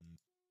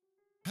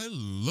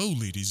Hello,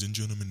 ladies and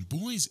gentlemen,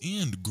 boys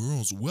and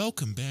girls.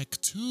 Welcome back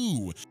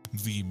to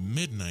The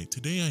Midnight.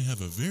 Today I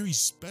have a very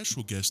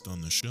special guest on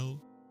the show.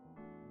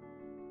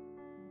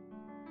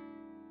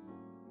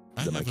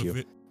 I have a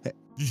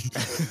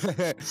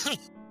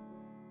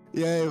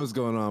Yeah, what's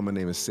going on? My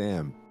name is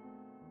Sam.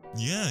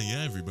 Yeah,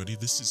 everybody.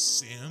 This is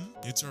Sam.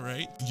 It's all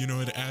right. You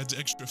know, it adds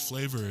extra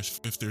flavor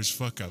if there's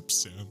fuck-ups,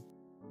 Sam.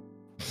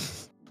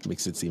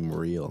 Makes it seem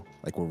real,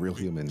 like we're real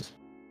humans.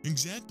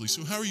 Exactly.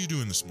 So how are you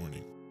doing this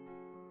morning?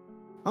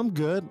 I'm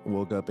good.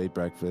 Woke up, ate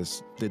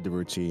breakfast, did the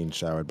routine,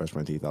 showered, brushed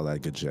my teeth, all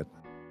that good shit.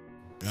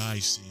 I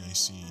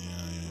see.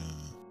 Yeah.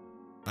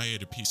 I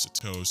ate a piece of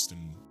toast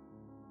and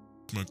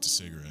smoked a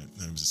cigarette.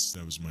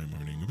 That was my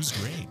morning. It was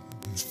great.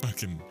 It was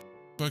fucking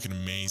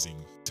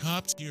amazing.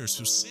 Top tier.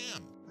 So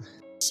Sam,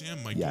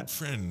 my good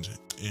friend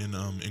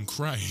in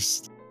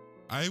Christ,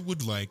 I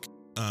would like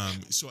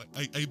so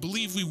I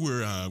believe we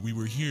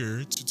were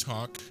here to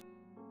talk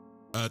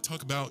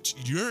about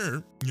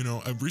your,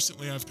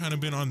 recently I've kind of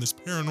been on this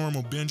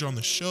paranormal binge on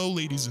the show,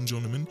 ladies and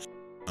gentlemen.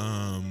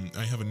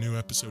 I have a new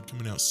episode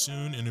coming out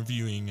soon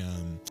interviewing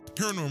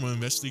paranormal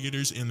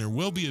investigators, and there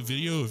will be a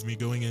video of me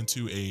going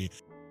into a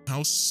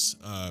house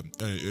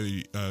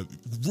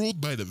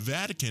ruled by the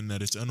Vatican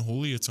that it's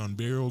unholy, it's on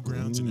burial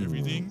grounds and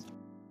everything.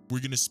 We're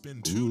gonna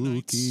spend 2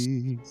 nights.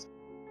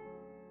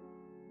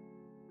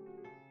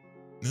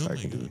 Oh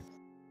my god.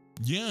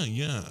 Yeah.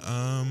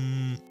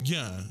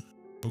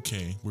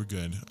 Okay, we're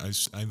good. I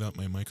thought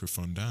my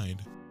microphone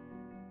died.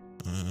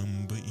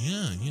 But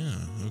yeah,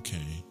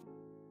 okay.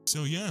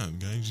 So yeah,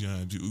 guys,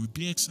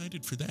 be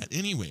excited for that.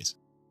 Anyways,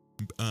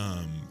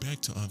 back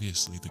to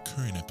obviously the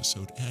current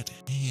episode at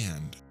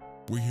hand.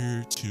 We're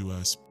here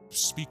to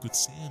speak with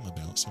Sam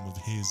about some of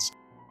his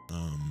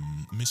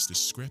missed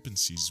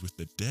discrepancies with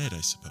the dead,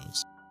 I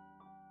suppose.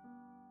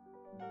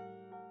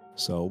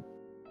 So,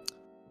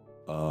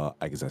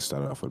 I guess I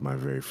started off with my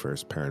very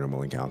first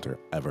paranormal encounter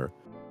ever.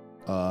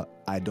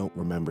 I don't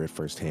remember it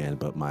firsthand,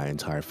 but my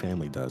entire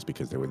family does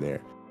because they were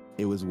there.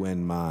 It was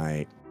when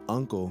my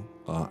uncle,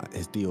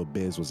 his Theo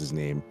Biz was his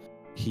name,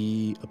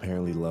 he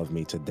apparently loved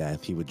me to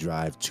death. He would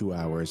drive 2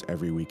 hours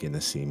every weekend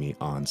to see me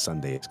on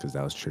Sundays because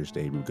that was church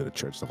day. We would go to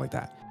church, stuff like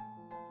that.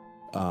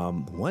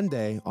 One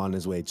day on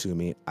his way to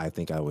me, I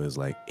think I was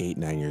like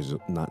 9 years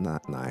old,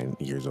 not 9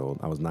 years old.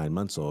 I was 9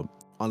 months old.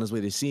 On his way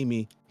to see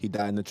me, he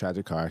died in a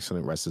tragic car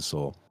accident, rest his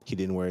soul. He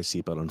didn't wear a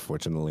seatbelt,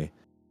 unfortunately.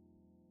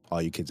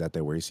 All you kids out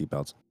there, wear your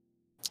seatbelts.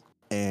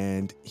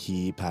 And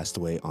he passed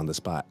away on the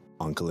spot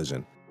on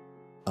collision.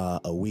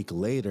 A week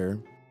later,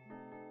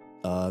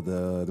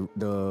 the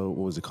what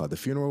was it called? The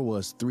funeral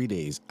was 3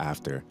 days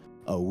after.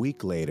 A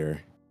week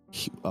later,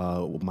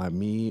 my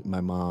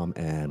mom,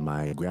 and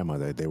my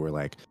grandmother, they were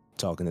like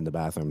talking in the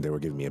bathroom. They were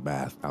giving me a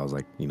bath. I was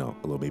like, a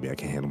little baby, I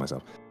can't handle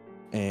myself.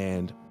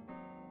 And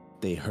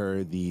they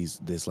heard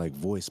this like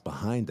voice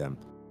behind them,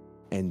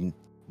 and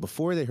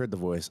before they heard the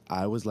voice,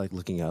 I was like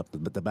looking up,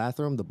 but the bath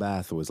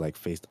was like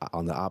faced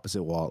on the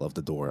opposite wall of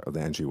the door of the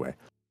entryway.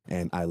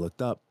 And I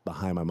looked up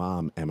behind my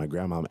mom and my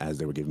grandmom as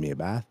they were giving me a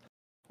bath.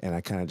 And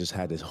I kind of just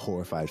had this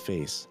horrified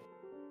face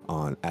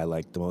on, at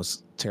like the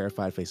most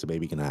terrified face a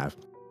baby can have,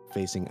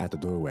 facing at the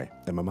doorway.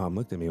 And my mom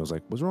looked at me and was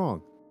like, "What's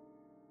wrong?"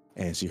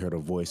 And she heard a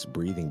voice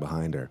breathing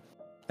behind her.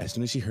 As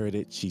soon as she heard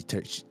it, she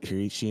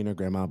and her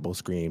grandma both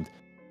screamed.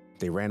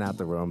 They ran out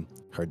the room.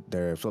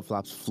 Their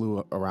flip-flops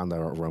flew around the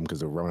room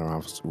because they were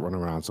running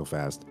around so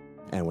fast.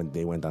 And when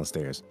they went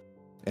downstairs,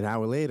 an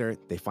hour later,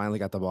 they finally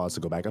got the balls to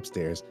go back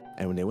upstairs.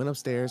 And when they went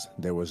upstairs,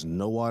 there was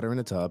no water in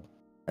the tub.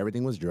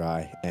 Everything was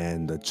dry,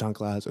 and the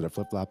chanclas or the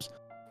flip-flops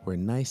were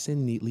nice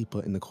and neatly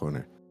put in the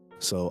corner.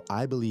 So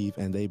I believe,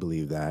 and they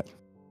believe, that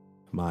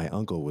my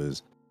uncle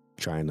was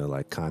trying to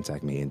like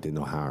contact me and didn't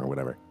know how or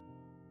whatever.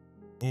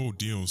 Oh,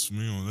 Dios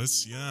mío,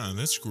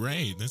 that's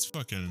great.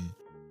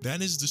 That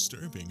is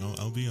disturbing.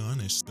 I'll be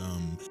honest.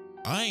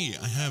 I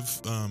have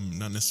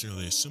not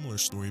necessarily a similar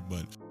story,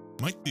 but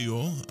my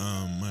Theo,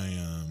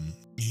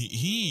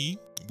 he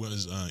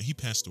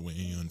passed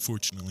away,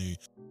 unfortunately,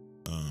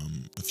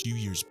 a few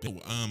years back.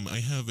 I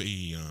have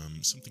a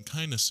something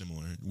kind of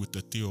similar with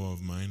the Theo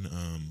of mine.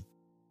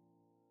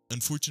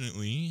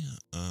 Unfortunately,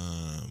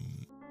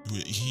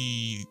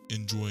 he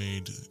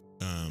enjoyed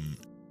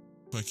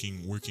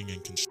fucking working in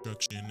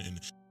construction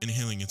and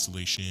inhaling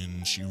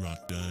insulation,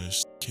 sheetrock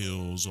dust,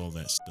 kills, all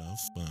that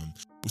stuff,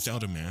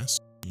 without a mask,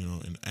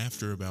 and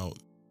after about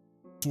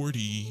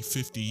 40,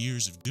 50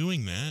 years of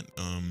doing that,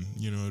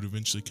 it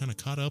eventually kind of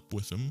caught up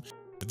with him.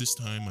 At this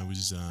time, I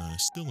was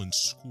still in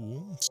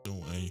school,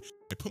 so I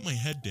put my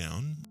head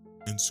down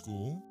in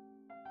school,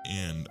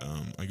 and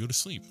I go to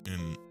sleep,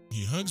 and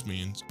he hugs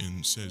me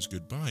and says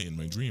goodbye in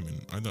my dream,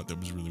 and I thought that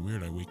was really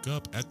weird. I wake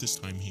up. At this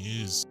time,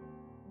 he is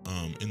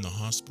in the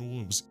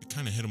hospital. It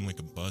kind of hit him like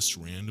a bus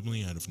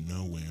randomly out of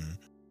nowhere.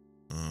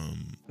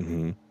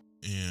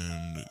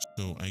 And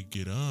so I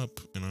get up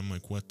and I'm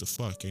like, what the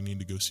fuck? I need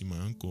to go see my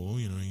uncle.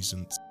 He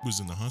was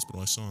in the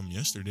hospital. I saw him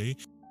yesterday.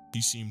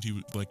 He seemed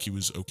like he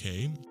was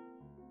okay.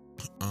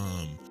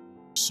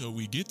 So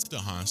we get to the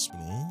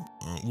hospital.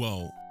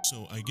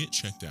 So I get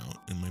checked out,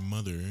 and my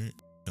mother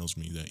tells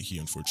me that he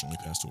unfortunately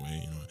passed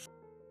away.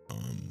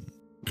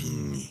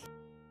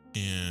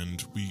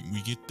 And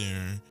we get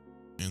there,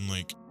 and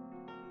like,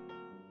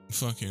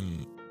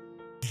 fucking,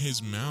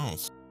 his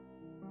mouth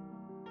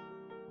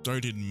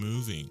started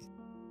moving,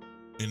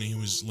 and he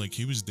was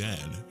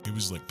dead. He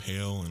was like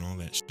pale and all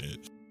that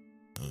shit.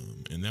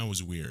 And that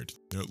was weird.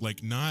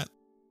 Like, not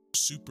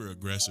super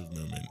aggressive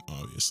movement,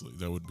 obviously.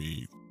 That would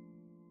be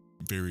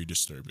very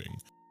disturbing.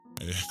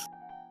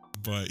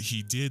 But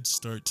he did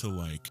start to,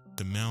 like,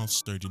 the mouth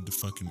started to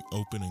fucking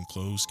open and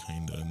close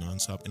kind of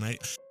nonstop. And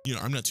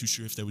I'm not too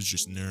sure if that was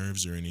just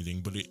nerves or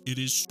anything, but it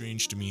is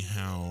strange to me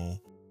how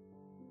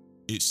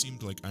it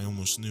seemed like I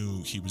almost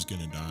knew he was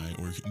gonna die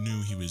or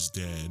knew he was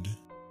dead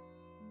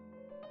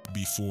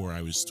before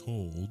I was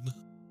told.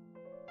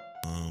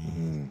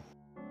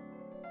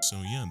 So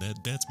yeah,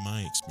 that's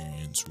my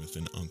experience with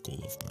an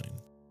uncle of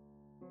mine.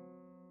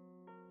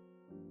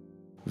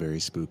 Very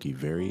spooky,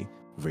 very,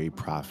 very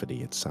prophet-y.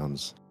 It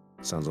sounds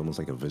almost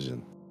like a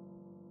vision.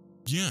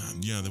 Yeah,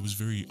 that was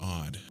very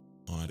odd.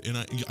 And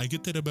I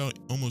get that about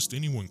almost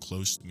anyone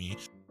close to me.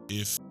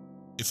 If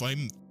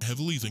I'm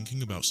heavily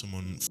thinking about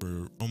someone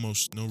for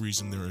almost no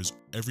reason, there is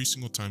every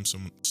single time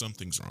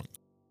something's wrong.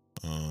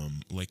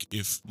 Like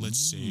if, let's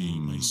say,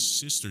 my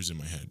sister's in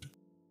my head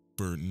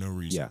for no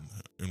reason,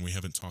 and we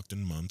haven't talked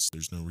in months,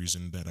 there's no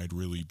reason that I'd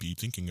really be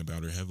thinking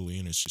about her heavily,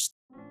 and it's just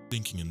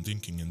thinking,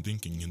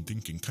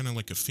 kind of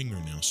like a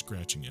fingernail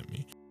scratching at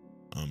me,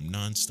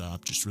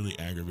 nonstop, just really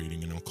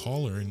aggravating. And I'll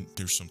call her, and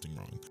there's something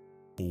wrong,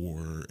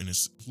 and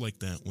it's like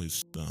that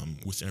with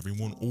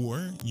everyone,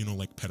 or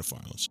like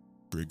pedophiles,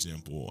 for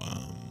example.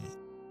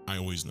 I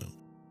always know,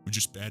 or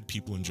just bad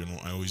people in general.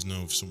 I always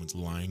know if someone's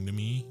lying to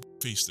me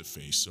face to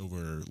face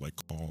over like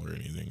call or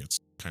anything. It's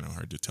kind of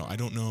hard to tell. I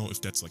don't know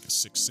if that's like a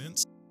sixth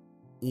sense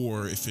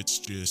or if it's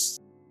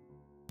just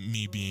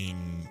me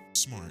being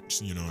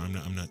smart.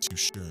 I'm not too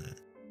sure.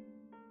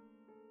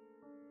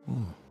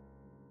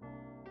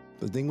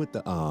 The thing with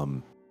that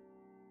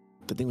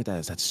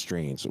is that's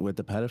strange. With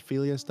the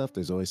pedophilia stuff,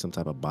 there's always some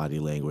type of body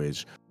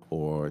language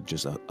or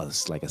just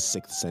like a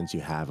sixth sense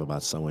you have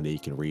about someone that you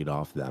can read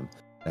off them.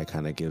 That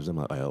kind of gives them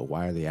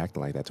why are they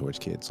acting like that towards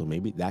kids? So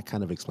maybe that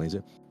kind of explains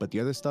it. But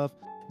the other stuff,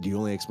 the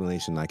only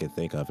explanation I can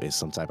think of is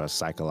some type of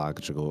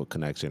psychological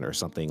connection or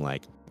something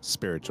like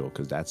spiritual,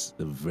 because that's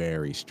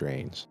very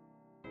strange.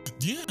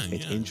 Yeah,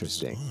 it's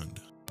interesting.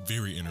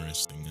 Very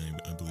interesting,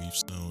 I believe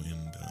so.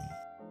 And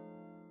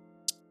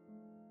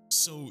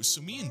so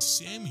me and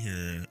Sam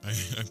here, I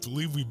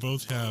believe we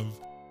both have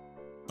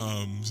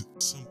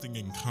something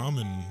in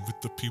common with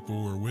the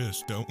people we're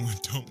with, don't we?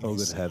 Oh,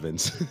 good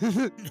heavens.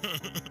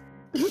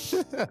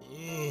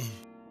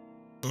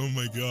 Oh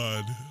my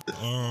god.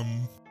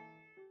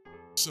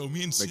 So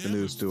me and Break Sam the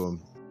news to him.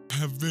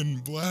 Have been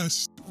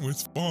blessed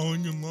with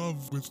falling in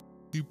love with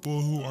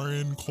people who are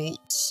in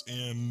cults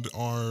and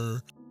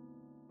are,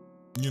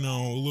 a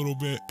little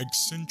bit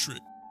eccentric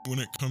when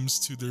it comes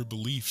to their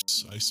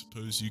beliefs, I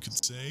suppose you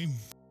could say.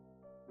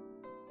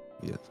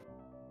 Yes.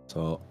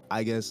 So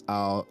I guess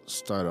I'll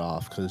start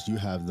off because you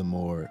have the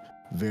more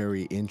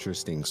very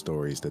interesting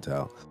stories to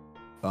tell.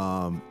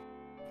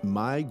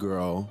 My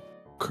girl,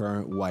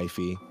 current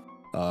wifey,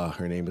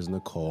 her name is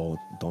Nicole.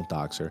 Don't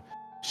dox her.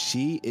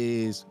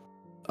 She's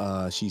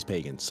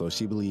pagan, so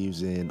she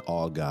believes in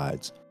all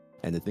gods.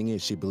 And the thing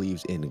is, she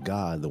believes in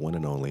God, the one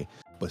and only,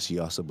 but she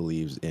also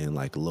believes in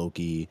like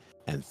Loki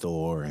and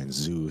Thor and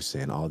Zeus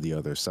and all the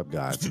other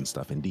sub-gods and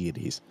stuff and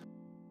deities.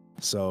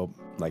 So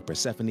like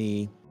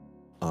Persephone,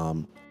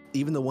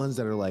 even the ones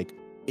that are like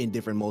in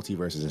different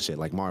multiverses and shit,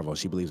 like Marvel,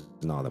 she believes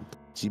in all of them.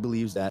 She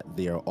believes that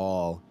they are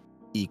all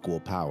equal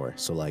power.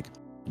 So like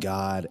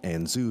God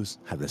and Zeus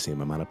have the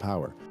same amount of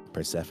power.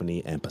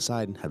 Persephone and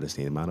Poseidon have the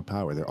same amount of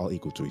power. They're all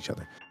equal to each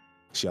other.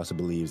 She also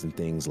believes in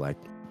things like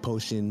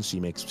potions.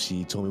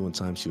 She told me one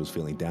time she was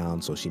feeling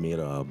down, so she made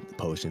a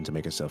potion to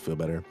make herself feel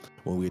better.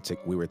 When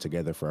we were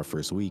together for our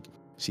first week,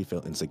 she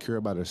felt insecure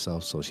about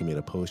herself, so she made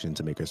a potion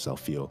to make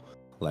herself feel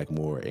like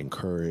more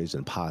encouraged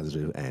and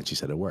positive, and she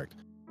said it worked.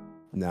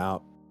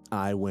 Now,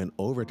 I went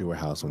over to her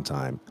house one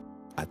time.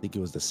 I think it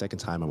was the second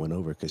time I went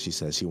over because she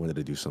said she wanted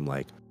to do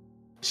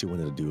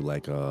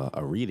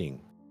a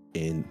reading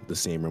in the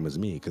same room as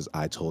me, because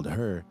I told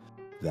her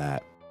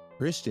that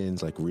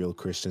Christians, like real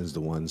Christians,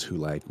 the ones who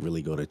like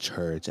really go to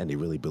church and they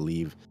really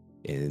believe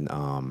in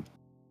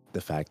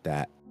the fact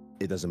that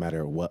it doesn't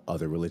matter what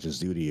other religions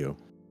do to you,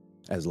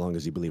 as long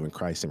as you believe in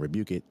Christ and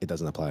rebuke it, it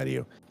doesn't apply to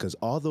you. Because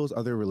all those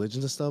other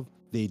religions and stuff,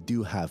 they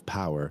do have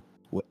power.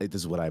 This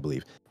is what I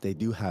believe. They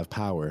do have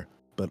power,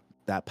 but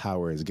that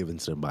power is given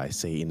to them by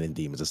Satan and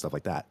demons and stuff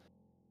like that.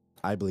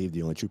 I believe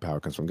the only true power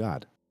comes from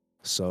God.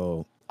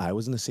 So I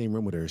was in the same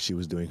room with her. She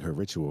was doing her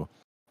ritual,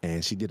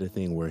 and she did a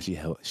thing where she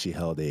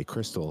held a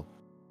crystal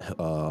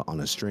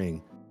on a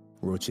string,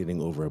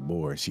 rotating over a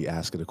board. She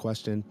asked it a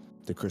question.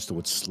 The crystal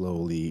would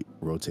slowly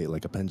rotate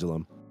like a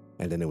pendulum,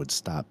 and then it would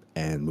stop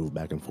and move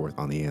back and forth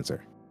on the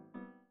answer.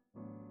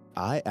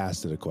 I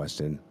asked it a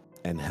question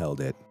and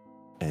held it,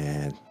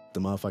 and the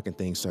motherfucking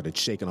thing started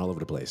shaking all over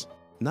the place.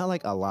 Not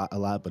like a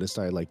lot, but it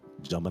started like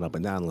jumping up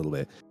and down a little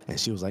bit. And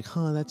she was like,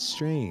 huh, that's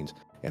strange.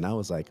 And I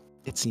was like,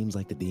 it seems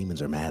like the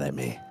demons are mad at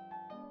me.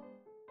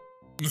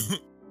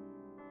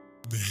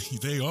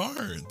 They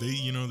are.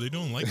 They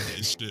don't like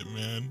that shit,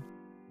 man.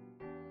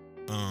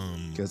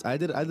 Because I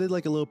did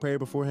like a little prayer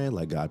beforehand,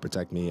 like, God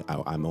protect me.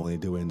 I'm only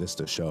doing this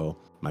to show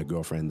my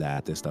girlfriend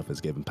that this stuff is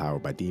given power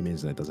by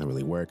demons and it doesn't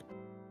really work.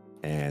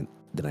 And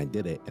then I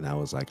did it, and I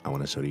was like, I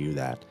want to show you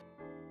that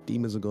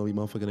demons are gonna be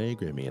motherfucking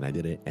angry at me. And I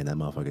did it, and that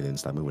motherfucker didn't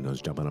stop moving. It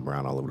was jumping up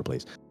around all over the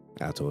place.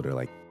 And I told her,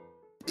 like,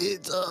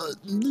 it's a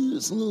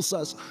little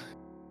sus.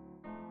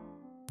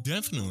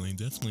 Definitely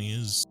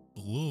is a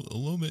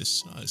little bit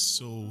sus.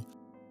 So,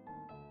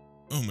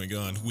 oh my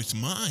god, with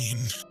mine,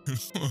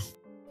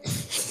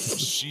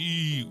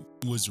 she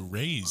was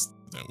raised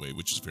that way,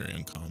 which is very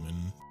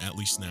uncommon. At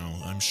least now,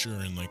 I'm sure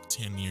in like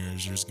 10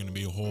 years, there's gonna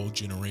be a whole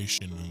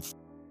generation of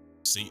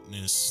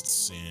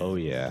Satanists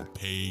and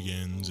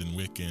pagans and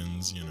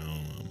Wiccans,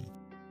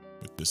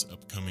 with this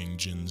upcoming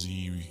Gen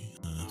Z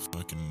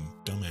fucking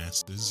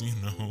dumbasses,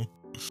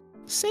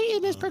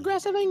 Satan is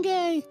progressive and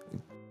gay.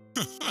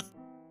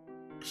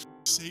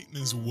 Satan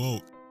is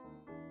woke.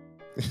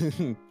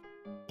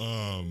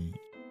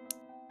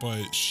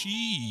 But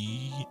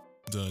she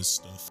does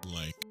stuff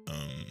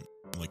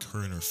like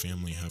her and her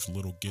family have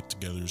little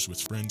get-togethers with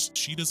friends.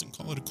 She doesn't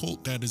call it a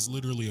cult. That is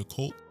literally a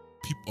cult.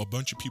 A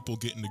bunch of people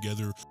getting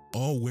together,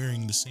 all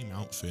wearing the same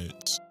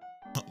outfits.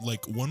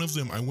 Like one of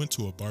them, I went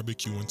to a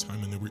barbecue one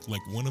time, and they were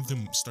like, one of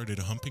them started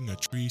humping a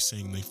tree,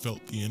 saying they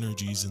felt the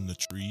energies in the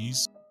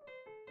trees,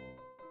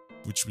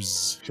 which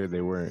was. You sure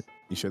they weren't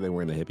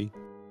a hippie?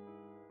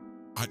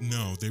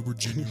 No, they were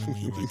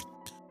genuinely like,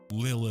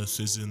 Lilith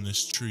is in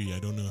this tree. I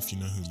don't know if you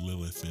know who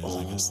Lilith is.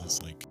 I guess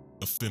it's like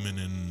a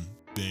feminine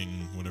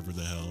thing, whatever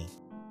the hell.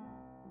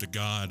 The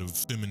god of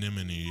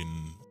femininity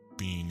and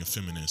being a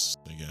feminist,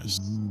 I guess.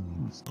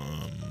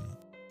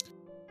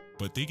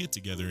 But they get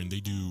together and they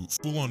do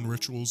full-on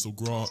rituals. They'll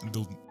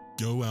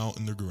go out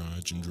in their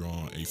garage and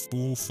draw a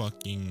full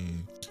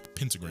fucking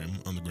pentagram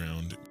on the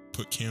ground,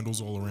 put candles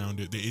all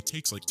around it. It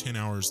takes like 10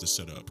 hours to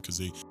set up because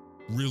they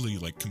really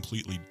like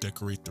completely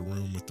decorate the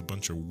room with a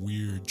bunch of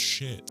weird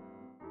shit.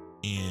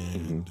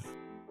 And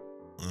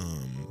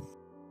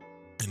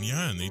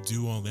and they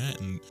do all that.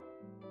 And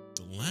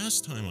the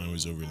last time I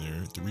was over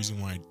there, the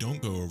reason why I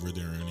don't go over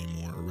there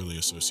anymore or really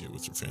associate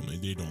with their family,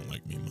 they don't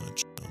like me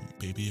much.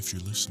 Baby, if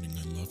you're listening,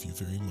 I love you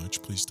very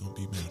much. Please don't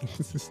be mad.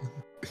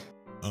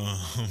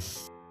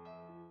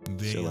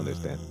 She'll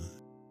understand.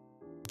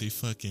 They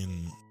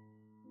fucking.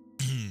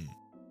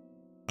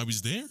 I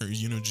was there,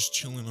 just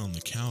chilling on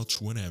the couch,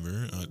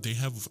 whatever. They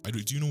have.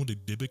 Do you know what a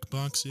Dybbuk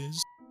box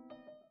is?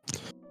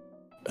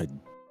 A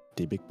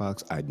Dybbuk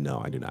box?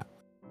 No, I do not.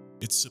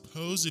 It's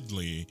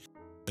supposedly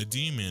a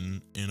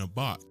demon in a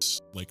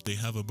box. Like they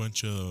have a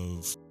bunch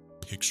of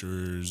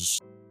pictures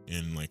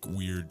and like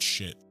weird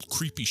shit,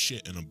 creepy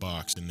shit in a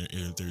box, and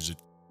there's a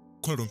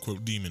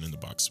quote-unquote demon in the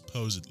box,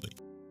 supposedly.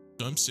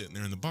 So I'm sitting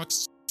there, and the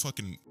box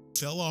fucking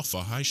fell off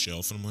a high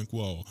shelf, and I'm like,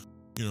 whoa,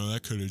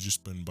 that could have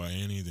just been by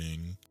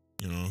anything.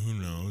 Who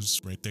knows,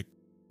 right? That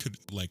could,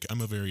 like, I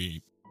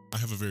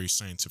have a very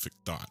scientific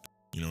thought.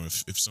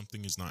 If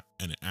something is not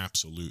an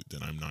absolute,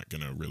 then I'm not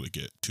gonna really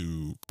get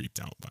too creeped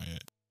out by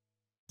it.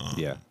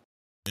 Yeah.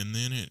 And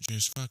then it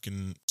just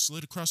fucking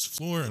slid across the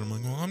floor, and I'm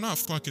like, well, I'm not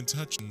fucking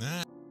touching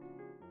that.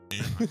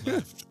 And I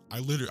left.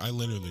 I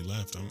literally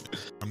left.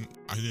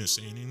 I didn't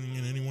say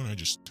anything to anyone. I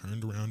just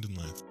turned around and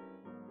left.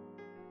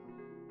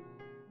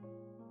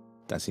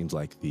 That seems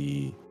like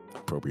the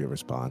appropriate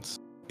response,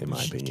 in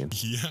my opinion.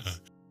 Yeah.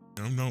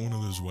 I'm not one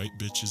of those white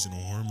bitches in a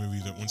horror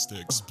movie that wants to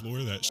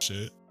explore that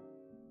shit.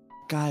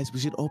 Guys, we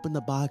should open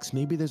the box.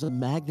 Maybe there's a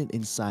magnet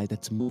inside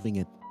that's moving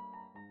it.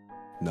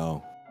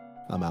 No,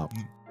 I'm out.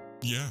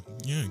 Yeah,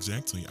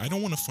 exactly. I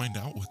don't want to find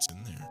out what's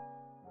in there.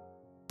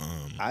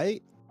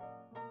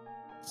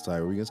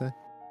 Sorry, what were you gonna say?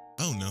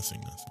 Oh,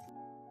 nothing.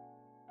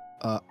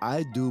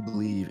 I do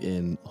believe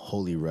in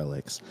holy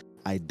relics.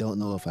 I don't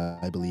know if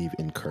I believe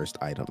in cursed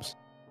items.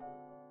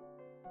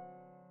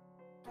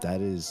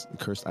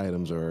 Cursed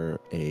items are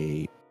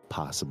a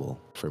possible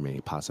for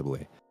me,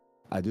 possibly.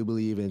 I do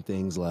believe in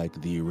things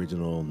like the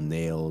original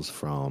nails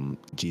from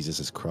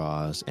Jesus's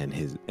cross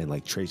and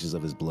like traces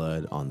of his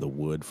blood on the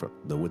wood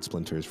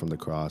splinters from the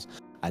cross.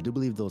 I do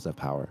believe those have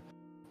power,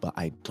 but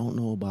I don't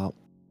know about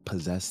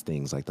possessed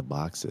things like the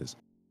boxes.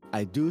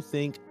 I do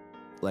think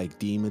like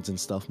demons and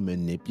stuff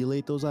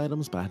manipulate those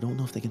items, but I don't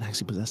know if they can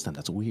actually possess them.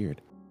 That's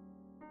weird.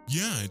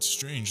 Yeah, it's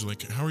strange.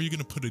 Like, how are you going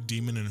to put a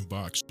demon in a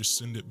box? Just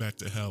send it back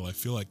to hell. I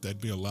feel like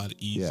that'd be a lot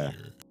easier.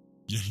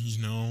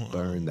 Yeah.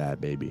 Burn that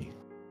baby.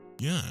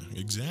 Yeah,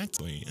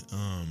 exactly.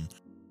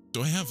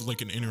 So I have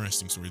like an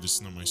interesting story. This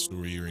is not my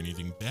story or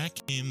anything. Back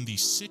in the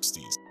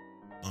 60s,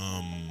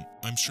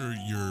 I'm sure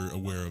you're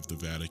aware of the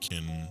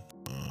Vatican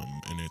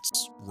and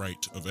its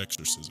right of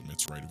exorcism.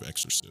 Its right of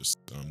exorcist.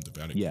 The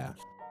Vatican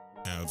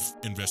have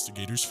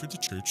investigators for the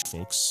church,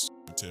 folks.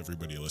 To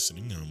everybody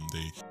listening,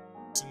 they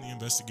send the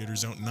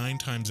investigators out. 9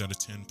 times out of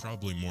 10,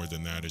 probably more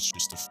than that, it's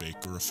just a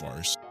fake or a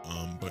farce.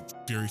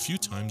 But very few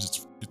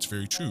times it's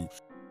very true.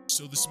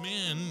 So this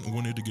man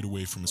wanted to get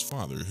away from his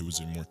father, who was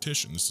a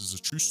mortician. This is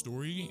a true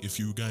story. If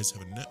you guys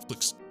have a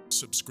Netflix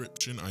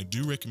subscription, I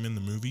do recommend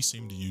the movie.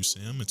 Same to you,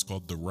 Sam. It's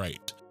called The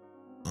Right.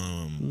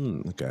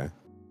 Okay.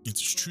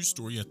 It's a true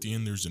story. At the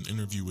end, there's an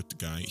interview with the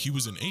guy. He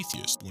was an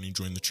atheist when he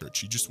joined the church.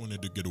 He just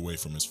wanted to get away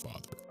from his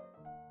father.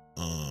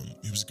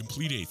 He was a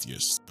complete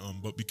atheist,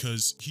 but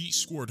because he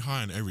scored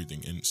high on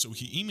everything, and so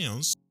he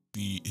emails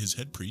his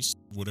head priest,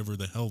 whatever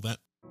the hell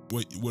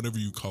whatever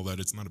you call that,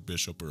 it's not a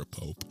bishop or a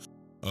pope,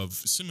 of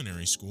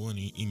seminary school, and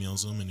he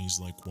emails him, and he's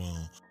like,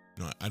 well,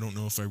 I don't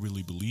know if I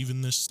really believe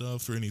in this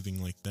stuff or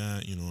anything like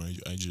that.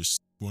 I just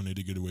wanted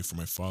to get away from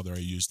my father. I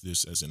used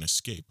this as an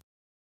escape.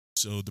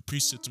 So the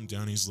priest sits him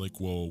down. He's like,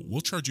 well,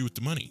 we'll charge you with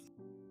the money.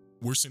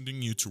 We're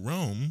sending you to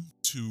Rome,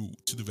 to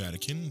the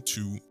Vatican,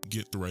 to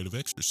get the rite of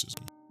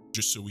exorcism,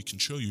 just so we can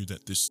show you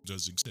that this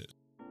does exist.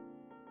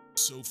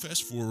 So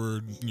fast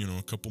forward,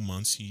 a couple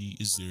months, he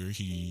is there.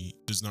 He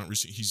does not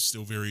receive, he's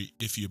still very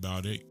iffy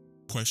about it,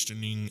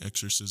 questioning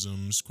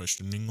exorcisms,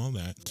 questioning all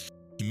that.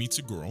 He meets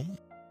a girl,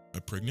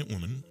 a pregnant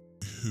woman,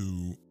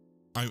 who,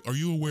 are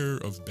you aware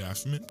of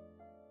Baphomet?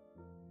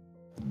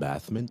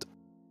 Baphomet?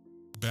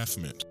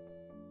 Baphomet.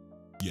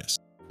 Yes.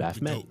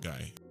 Baphomet? The goat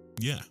guy.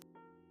 Yeah.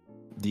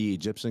 The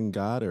Egyptian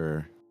god,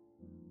 or?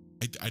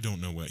 I don't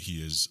know what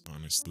he is,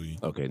 honestly.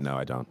 Okay, no,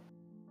 I don't.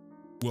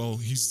 Well,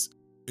 he's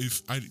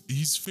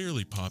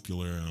fairly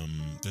popular.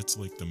 That's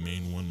like the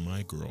main one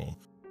my girl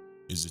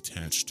is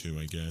attached to,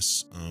 I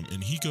guess.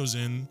 And he goes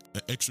in.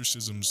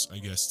 Exorcisms, I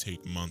guess,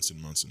 take months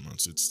and months and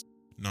months. It's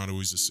not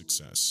always a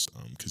success,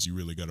 because you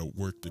really got to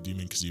work the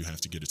demon, because you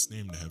have to get its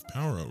name to have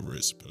power over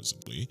it,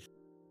 supposedly.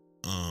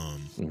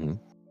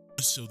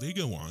 So they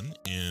go on,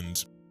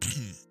 and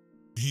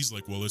he's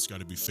like, well, it's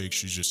got to be fake.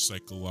 She's just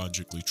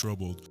psychologically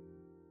troubled.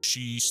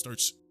 She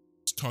starts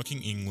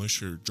talking English,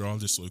 her jaw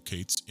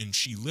dislocates, and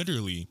she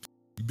literally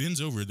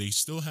bends over. They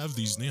still have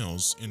these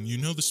nails, and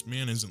this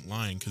man isn't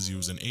lying, because he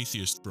was an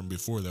atheist from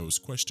before that was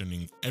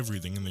questioning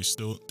everything, and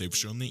they've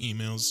shown the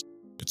emails.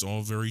 It's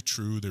all very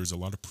true. There's a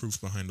lot of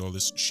proof behind all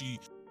this. She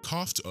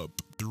coughed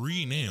up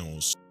 3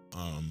 nails,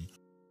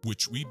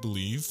 which we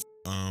believe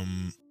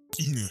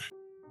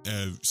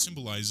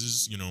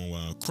symbolizes,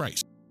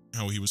 Christ,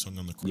 how he was hung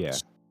on the cross. Yeah.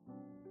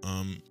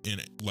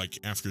 And like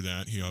after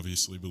that, he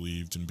obviously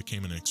believed and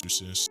became an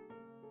exorcist.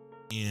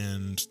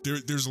 And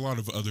there's a lot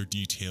of other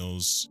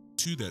details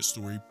to that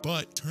story,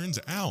 but turns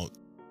out,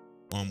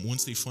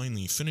 once they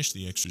finally finished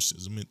the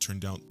exorcism, it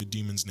turned out the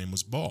demon's name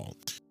was Baal.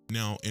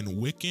 Now, in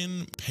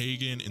Wiccan,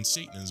 pagan, and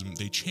Satanism,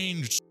 they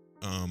changed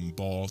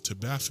Baal to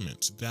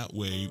Baphomet. That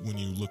way, when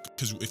you look,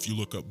 because if you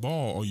look up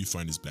Baal, all you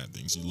find is bad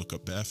things. You look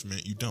up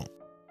Baphomet, you don't.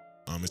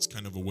 It's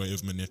kind of a way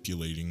of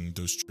manipulating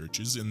those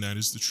churches, and that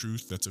is the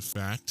truth. That's a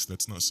fact.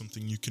 That's not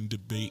something you can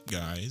debate,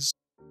 guys.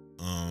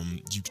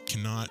 You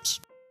cannot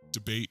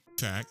debate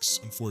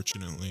facts,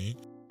 unfortunately.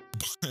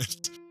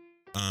 But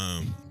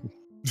I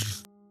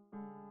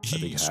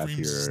think half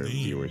your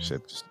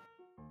viewership.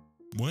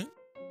 What?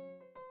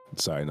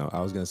 Sorry, no. I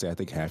was gonna say I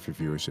think half your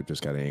viewership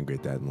just got angry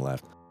at that and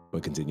left.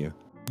 But continue.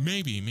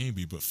 Maybe,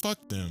 but fuck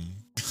them.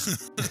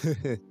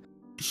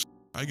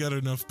 I got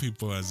enough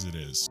people as it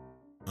is.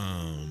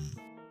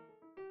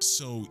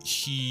 So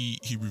he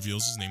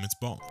reveals his name. It's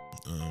Baal.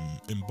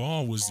 And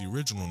Baal was the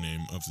original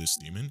name of this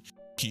demon.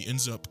 He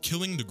ends up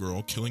killing the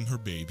girl, killing her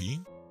baby.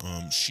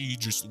 She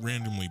just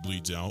randomly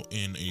bleeds out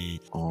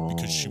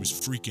because she was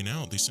freaking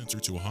out. They sent her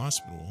to a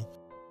hospital.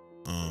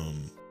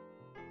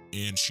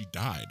 And she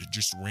died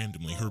just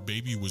randomly. Her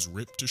baby was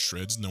ripped to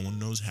shreds. No one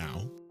knows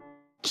how.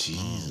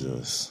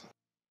 Jesus.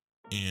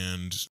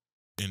 And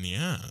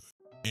yeah.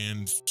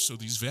 And so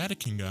these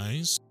Vatican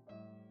guys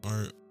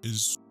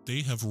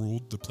they have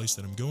ruled the place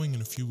that I'm going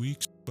in a few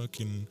weeks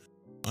fucking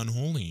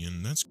unholy,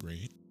 and that's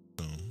great.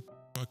 So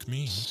fuck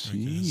me, I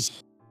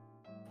guess.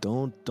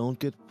 Don't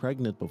get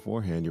pregnant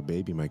beforehand. Your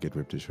baby might get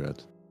ripped to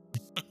shreds.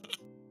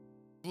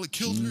 Well, it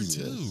killed her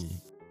too.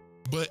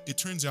 But it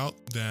turns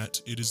out that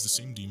it is the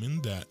same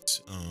demon that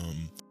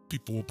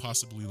people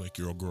possibly like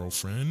your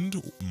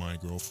girlfriend, my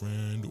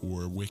girlfriend,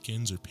 or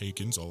Wiccans or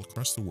pagans all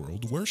across the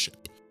world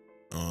worship.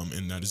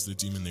 And that is the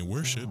demon they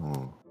worship.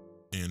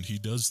 And he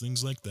does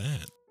things like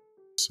that.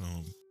 So,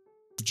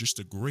 just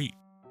a great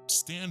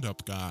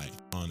stand-up guy,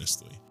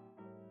 honestly.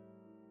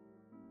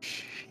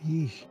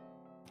 Sheesh.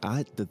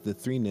 The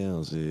 3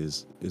 nails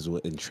is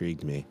what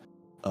intrigued me.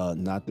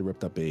 Not the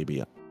ripped up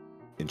baby.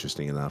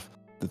 Interesting enough.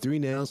 The 3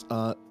 nails,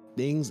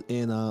 things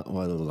in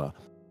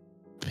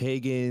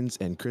pagans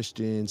and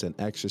Christians and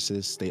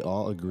exorcists, they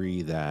all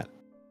agree that,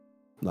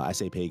 no, I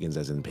say pagans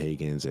as in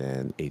pagans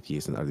and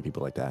atheists and other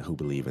people like that who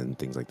believe in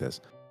things like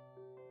this.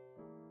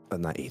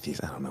 Not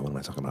atheists, I don't know, what am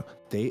I talking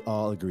about? They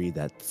all agree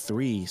that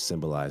 3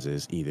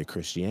 symbolizes either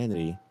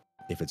Christianity,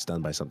 if it's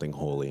done by something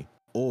holy,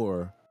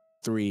 or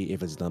 3,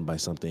 if it's done by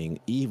something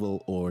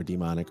evil or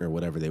demonic or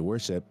whatever they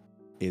worship,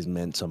 is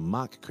meant to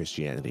mock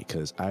Christianity.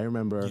 Because I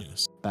remember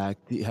have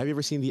you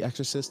ever seen The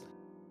Exorcist?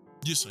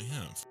 Yes, I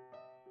have.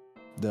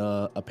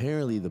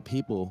 Apparently the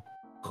people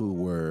who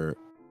were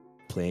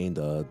playing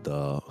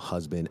the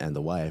husband and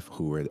the wife,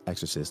 who were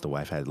exorcists, the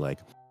wife had like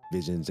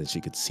visions and she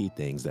could see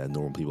things that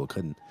normal people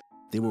couldn't.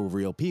 They were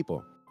real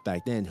people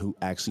back then who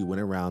actually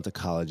went around to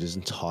colleges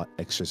and taught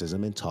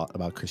exorcism and taught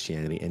about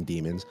Christianity and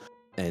demons,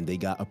 and they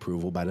got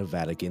approval by the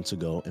Vatican to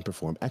go and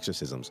perform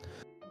exorcisms.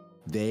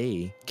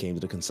 They came to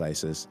the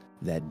consensus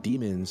that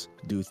demons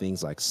do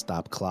things like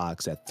stop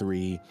clocks at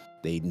 3,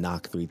 they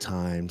knock 3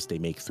 times, they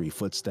make 3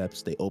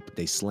 footsteps,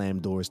 they slam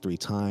doors 3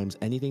 times,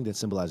 anything that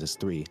symbolizes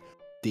 3.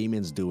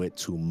 Demons do it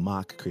to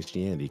mock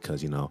Christianity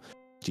because, you know,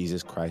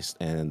 Jesus Christ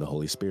and the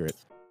Holy Spirit,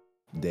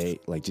 they,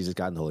 like Jesus,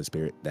 God, and the Holy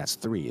Spirit, that's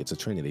 3. It's a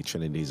Trinity.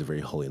 Trinity is a very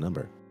holy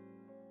number.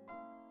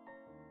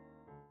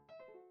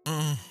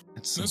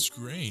 That's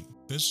great.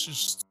 That's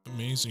just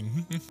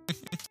amazing.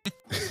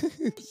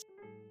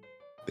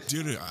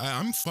 Dude,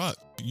 I'm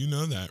fucked. You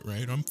know that,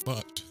 right? I'm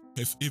fucked.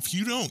 If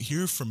you don't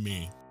hear from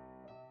me,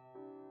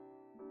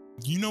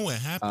 you know what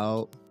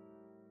happened.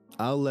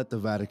 I'll let the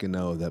Vatican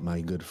know that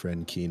my good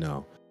friend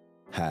Kino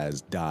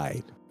has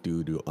died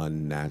due to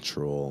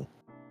unnatural,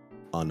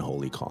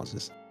 unholy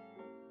causes.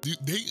 Dude,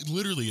 they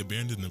literally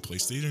abandoned the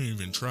place. They didn't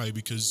even try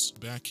because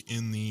back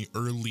in the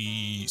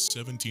early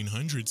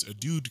 1700s, a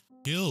dude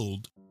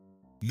killed.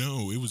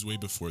 No, it was way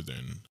before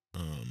then.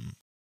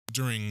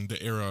 During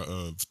the era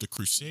of the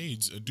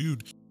Crusades, a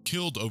dude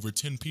killed over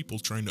 10 people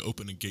trying to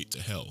open a gate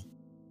to hell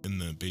in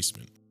the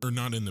basement. Or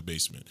not in the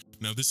basement.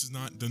 Now, this is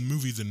not the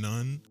movie The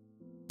Nun.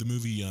 The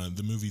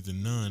movie The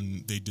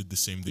Nun, they did the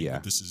same thing. Yeah.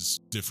 But this is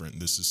different.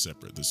 This is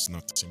separate. This is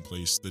not the same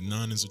place. The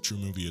Nun is a true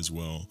movie as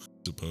well,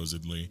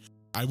 supposedly.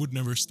 I would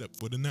never step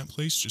foot in that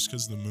place just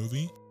because of the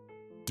movie.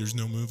 There's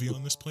no movie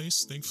on this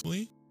place,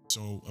 thankfully.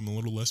 So I'm a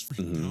little less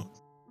freaked out.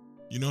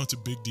 You know, it's a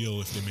big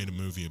deal if they made a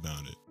movie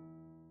about it.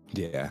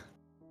 Yeah.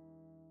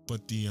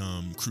 But the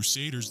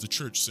Crusaders, the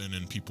church sent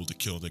in people to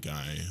kill the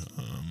guy.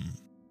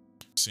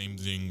 Same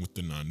thing with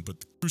the Nun. But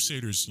the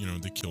Crusaders, you know,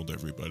 they killed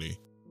everybody.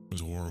 It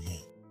was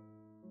horrible.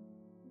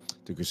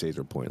 The Crusades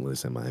were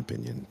pointless, in my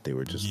opinion. They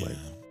were just like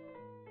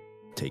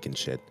taking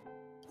shit.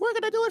 We're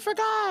gonna do it for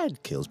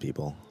God. Kills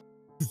people.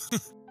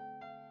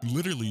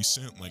 Literally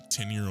sent like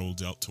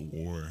 10-year-olds out to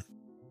war.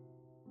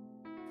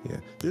 Yeah,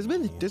 there's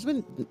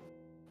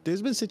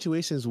been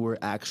situations where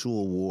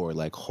actual war,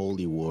 like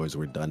holy wars,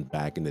 were done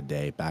back in the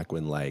day. Back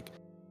when like,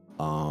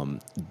 what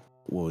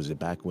was it?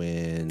 Back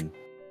when,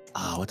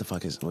 what the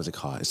fuck what's it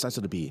called? It starts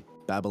with a B.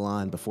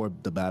 Babylon, before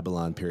the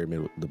Babylon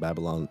pyramid,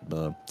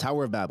 the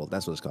Tower of Babel.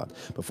 That's what it's called.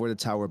 Before the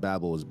Tower of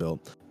Babel was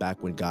built.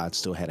 Back when God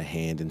still had a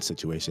hand in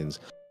situations.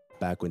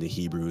 Back when the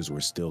Hebrews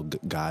were still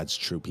God's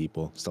true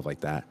people, stuff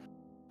like that.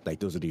 Like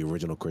those are the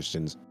original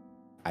Christians,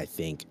 I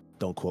think.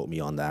 Don't quote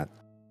me on that.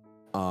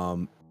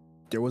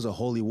 There was a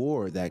holy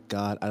war that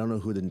God, I don't know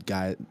who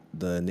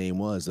the name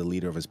was, the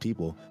leader of his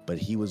people, but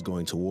he was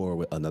going to war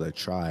with another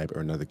tribe or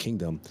another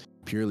kingdom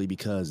purely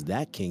because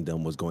that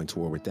kingdom was going to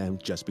war with them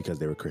just because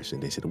they were Christian.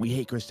 They said, we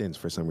hate Christians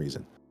for some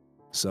reason.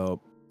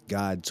 So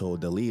God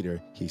told the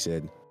leader, he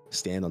said,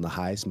 stand on the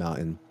highest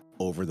mountain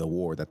over the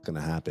war that's going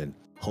to happen.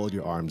 Hold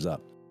your arms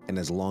up. And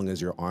as long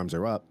as your arms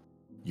are up,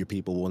 your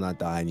people will not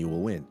die and you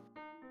will win.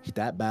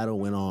 That battle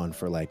went on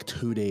for like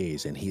 2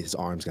 days and his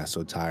arms got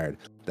so tired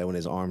that when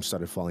his arms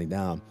started falling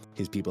down,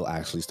 his people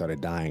actually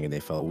started dying and they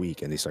felt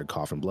weak and they started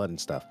coughing blood and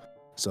stuff.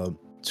 So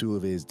 2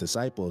 of his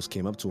disciples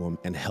came up to him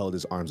and held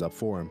his arms up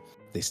for him.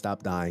 They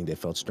stopped dying, they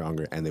felt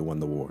stronger, and they won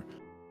the war.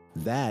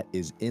 That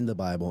is in the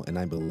Bible, and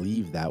I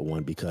believe that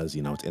one because,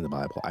 you know, it's in the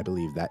Bible. I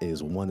believe that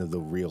is one of the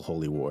real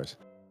holy wars.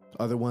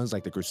 Other ones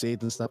like the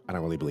Crusades and stuff, I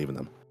don't really believe in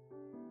them.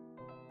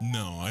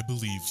 No, I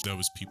believe that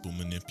was people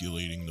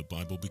manipulating the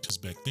Bible because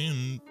back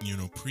then, you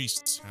know,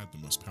 priests had the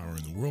most power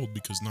in the world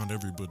because not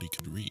everybody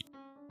could read.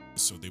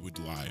 So they would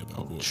lie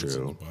about what was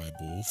in the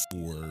Bible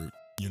for,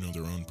 you know,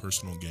 their own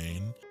personal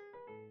gain.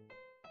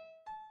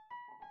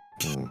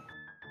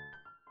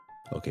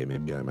 Okay,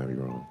 maybe I might be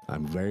wrong.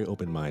 I'm very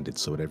open-minded,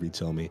 so whatever you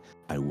tell me,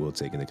 I will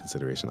take into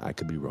consideration. I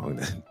could be wrong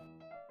then.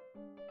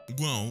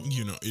 Well,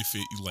 you know, if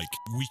it, like,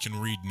 we can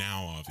read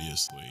now,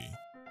 obviously.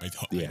 I'd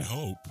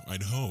hope,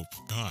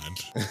 God.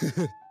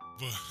 But,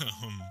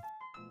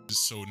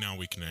 so now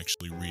we can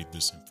actually read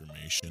this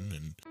information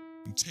and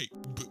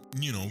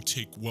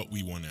take what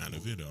we want out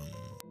of it.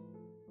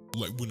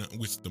 Like,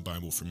 with the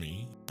Bible for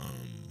me,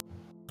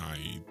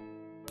 I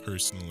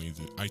personally,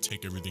 I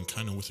take everything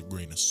kind of with a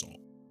grain of salt.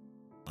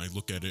 I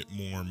look at it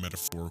more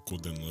metaphorical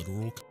than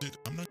literal.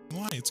 I'm not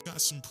gonna lie, it's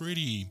got some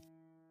pretty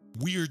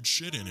weird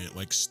shit in it,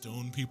 like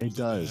stone people to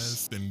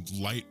death and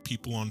light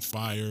people on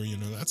fire. You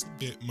know, that's a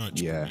bit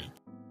much. Yeah. For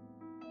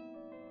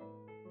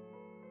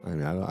me. I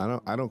mean,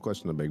 I don't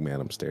question the big man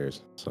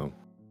upstairs. So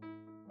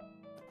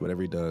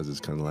whatever he does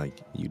is kind of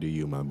like, you do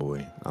you, my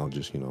boy. I'll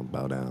just, you know,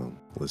 bow down,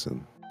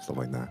 listen, stuff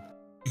like that.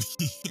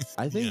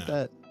 I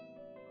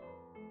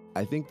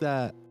think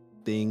that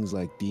things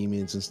like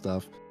demons and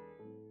stuff,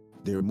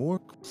 they're more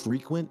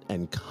frequent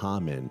and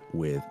common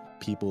with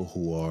people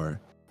who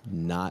are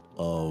not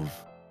of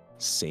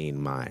sane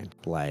mind.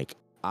 Like,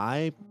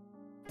 I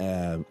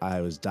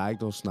I was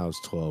diagnosed when I was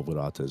 12 with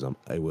autism.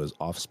 It was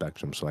off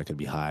spectrum, so I could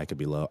be high, I could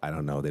be low. I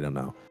don't know. They don't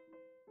know.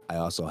 I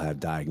also have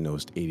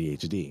diagnosed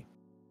ADHD.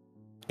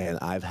 And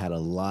I've had a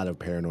lot of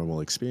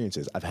paranormal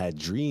experiences. I've had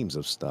dreams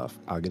of stuff.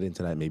 I'll get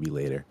into that maybe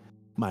later.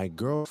 My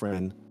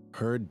girlfriend,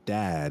 her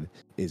dad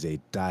is a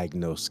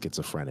diagnosed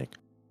schizophrenic.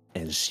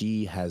 And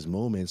she has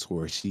moments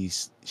where she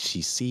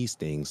sees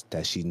things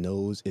that she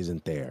knows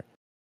isn't there.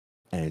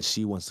 And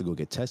she wants to go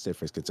get tested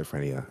for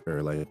schizophrenia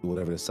or like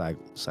whatever the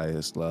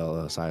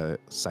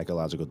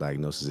psychological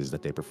diagnosis is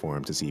that they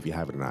perform to see if you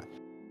have it or not.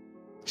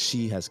 I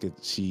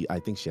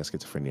think she has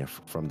schizophrenia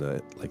from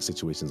the like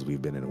situations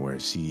we've been in where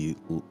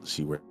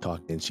we're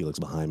talking, she looks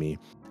behind me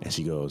and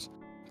she goes,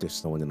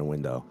 "There's no one in the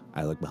window."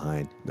 I look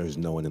behind, there's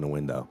no one in the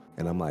window.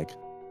 And I'm like,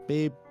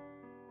 "Babe,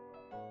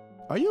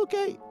 are you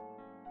okay?"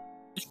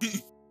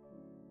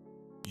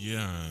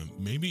 Yeah,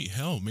 maybe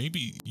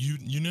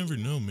you never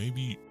know.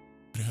 Maybe you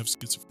could have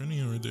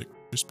schizophrenia, or that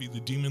just be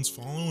the demons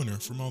following her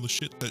from all the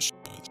shit that she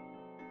does.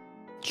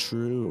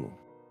 True.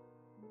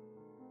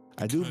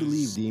 I do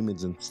believe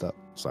demons and stuff.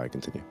 Sorry,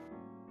 continue.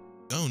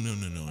 Oh, no,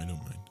 I don't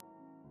mind.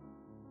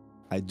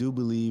 I do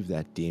believe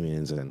that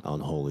demons and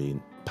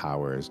unholy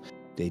powers,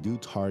 they do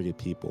target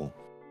people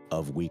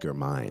of weaker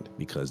mind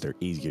because they're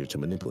easier to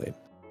manipulate.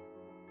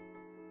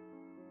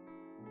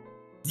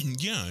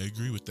 Yeah, I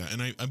agree with that.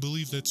 And I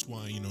believe that's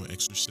why,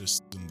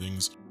 exorcists and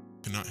things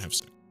cannot have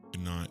sex,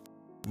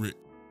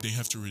 they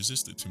have to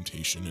resist the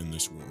temptation in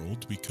this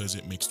world because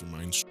it makes their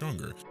mind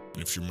stronger.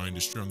 And if your mind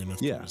is strong enough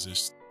to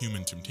resist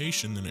human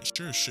temptation, then it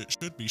sure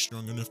should be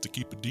strong enough to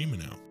keep a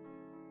demon out.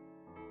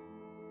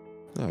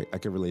 I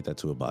can relate that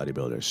to a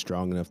bodybuilder.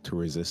 Strong enough to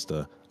resist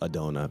a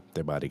donut,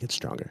 their body gets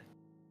stronger.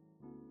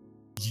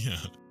 Yeah.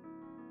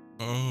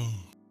 Oh,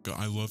 God,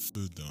 I love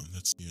food, though.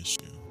 That's the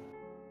issue.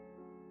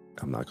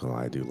 I'm not gonna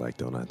lie, I do like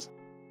donuts.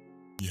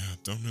 Yeah,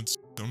 donuts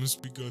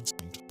be good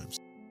sometimes.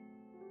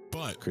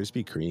 But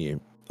Krispy Kreme.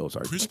 Oh,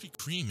 sorry. Krispy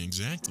Kreme,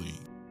 exactly.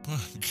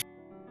 Fuck.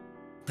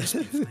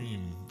 Krispy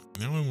Kreme.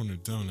 Now I want a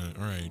donut.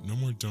 All right, no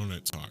more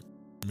donut talk.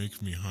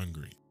 Makes me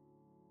hungry.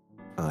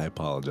 I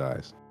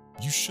apologize.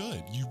 You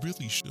should. You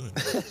really should.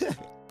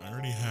 I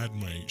already had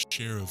my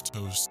share of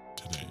toast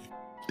today.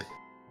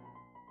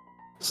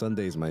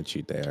 Sunday's my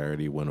cheat day. I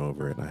already went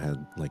over it. I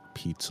had like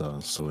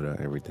pizza, soda,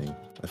 everything.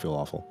 I feel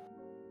awful.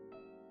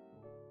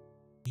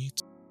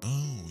 Pizza.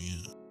 Oh,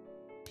 yeah.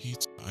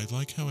 Pizza. I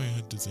like how I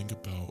had to think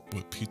about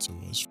what pizza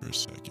was for a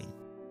second.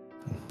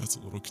 That's a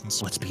little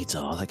concerning. What's pizza?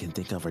 All I can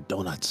think of are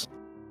donuts.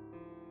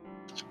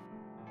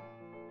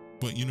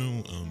 But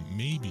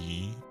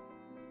maybe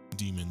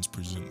demons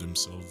present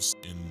themselves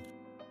in,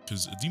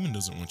 because a demon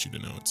doesn't want you to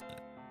know it's there.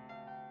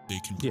 They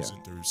can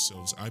present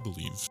themselves, I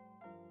believe,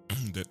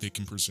 that they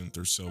can present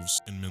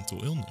themselves in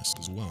mental illness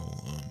as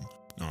well.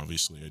 Now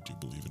obviously I do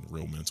believe in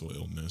real mental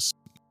illness.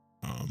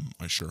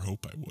 I sure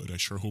hope I would. I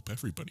sure hope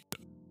everybody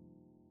does.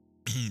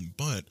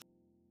 But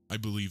I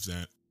believe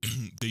that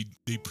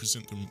they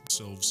present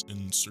themselves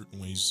in certain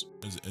ways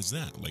as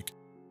that, like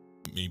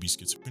maybe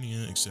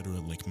schizophrenia, etc.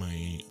 Like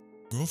my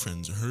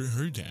girlfriend's,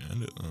 her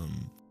dad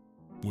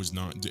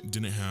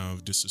didn't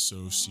have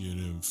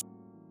dissociative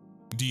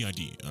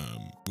DID,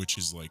 which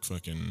is like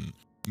fucking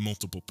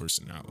multiple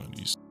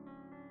personalities.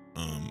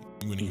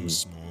 When he was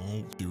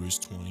small, through his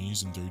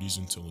 20s and 30s,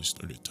 until he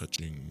started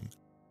touching,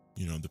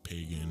 the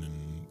pagan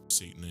and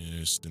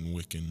Satanist and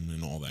Wiccan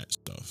and all that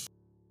stuff.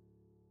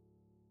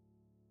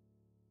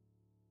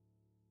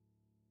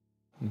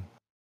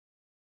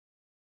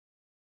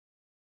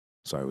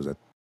 Sorry, was that?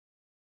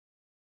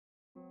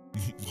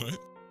 What?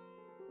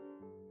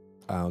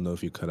 I don't know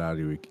if you cut out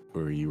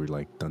or you were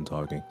like done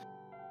talking.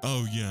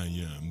 Oh, yeah,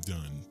 I'm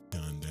done.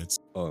 That's,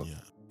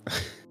 yeah.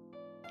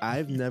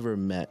 I've never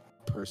met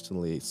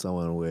personally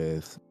someone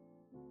with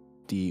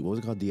what was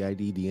it called?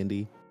 DID?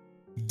 DND?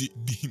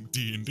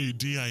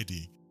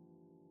 DID.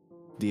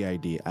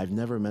 DID. I've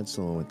never met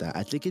someone with that.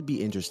 I think it'd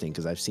be interesting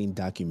because I've seen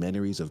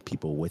documentaries of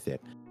people with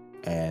it.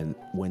 And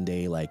when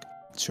they like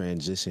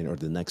transition or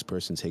the next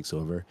person takes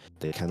over,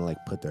 they kind of like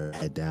put their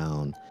head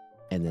down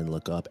and then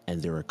look up and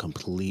they're a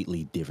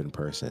completely different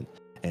person.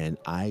 And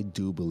I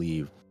do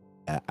believe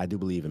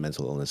in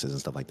mental illnesses and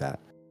stuff like that.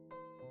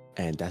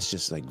 And that's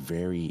just like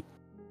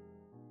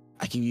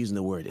I keep using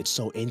the word, it's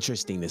so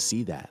interesting to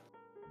see that.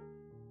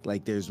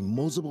 Like there's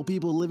multiple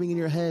people living in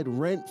your head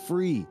rent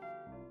free.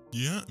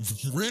 Yeah,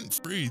 rent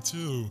free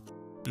too.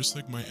 Just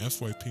like my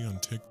FYP on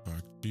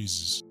TikTok.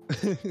 Jesus.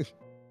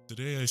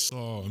 Today I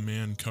saw a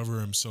man cover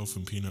himself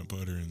in peanut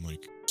butter and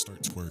like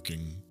start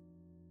twerking.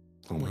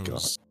 Oh my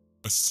God.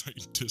 A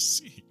sight to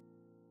see.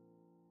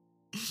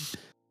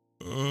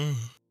 On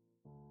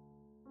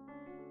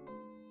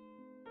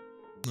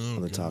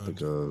the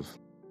topic of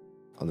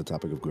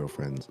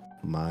girlfriends,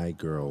 my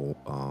girl,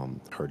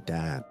 her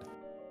dad,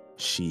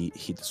 this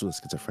was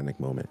a schizophrenic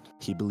moment.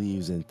 He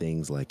believes in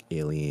things like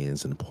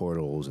aliens and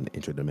portals and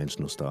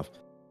interdimensional stuff,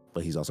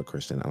 but he's also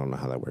Christian. I don't know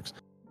how that works.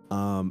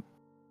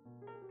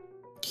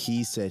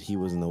 He said he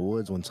was in the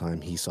woods one time.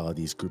 He saw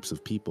these groups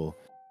of people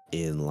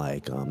in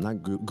like,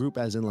 not group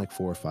as in like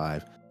 4 or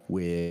 5,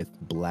 with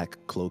black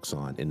cloaks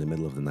on in the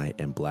middle of the night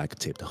and black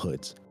tipped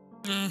hoods,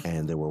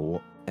 and they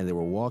were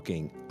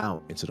walking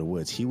out into the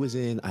woods. He was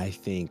in, I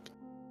think,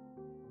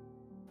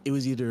 it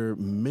was either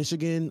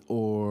Michigan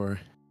or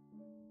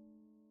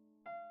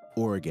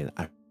Oregon.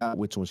 I forgot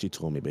which one she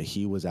told me, but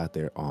he was out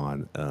there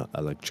on an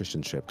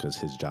electrician trip because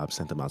his job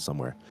sent him out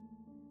somewhere,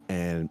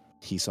 and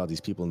he saw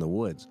these people in the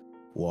woods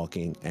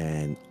walking,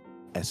 and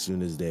as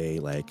soon as they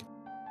like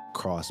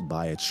crossed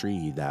by a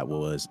tree that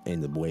was in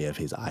the way of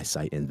his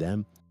eyesight and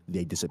them,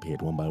 they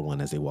disappeared one by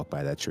one as they walked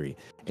by that tree.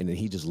 And then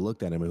he just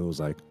looked at him and was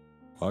like,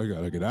 I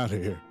gotta get out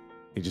of here.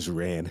 He just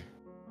ran.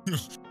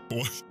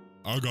 What?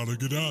 I gotta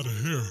get out of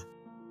here.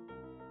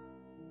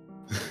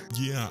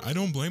 Yeah, I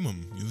don't blame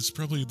him. It's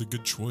probably the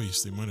good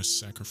choice. They might have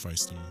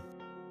sacrificed him.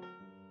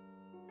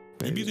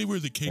 Maybe they were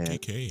the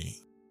KKK. And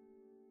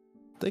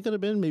they could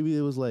have been. Maybe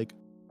it was like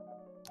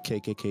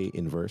KKK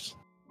inverse.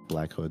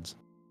 Black hoods.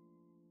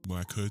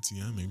 Black hoods,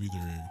 yeah. Maybe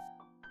they're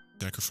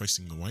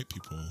sacrificing the white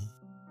people.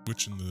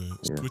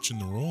 Switching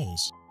the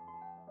roles.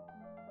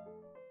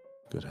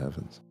 Good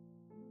heavens.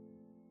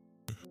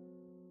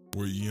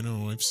 Or, you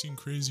know, I've seen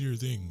crazier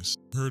things.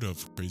 Heard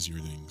of crazier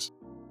things.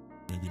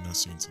 Maybe not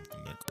seen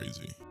something that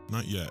crazy.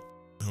 Not yet.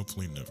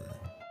 Hopefully never.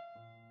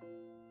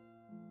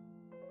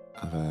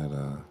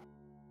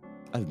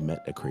 I've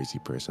met a crazy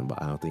person,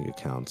 but I don't think it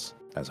counts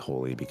as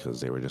holy because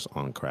they were just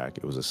on crack.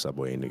 It was a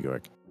subway in New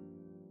York.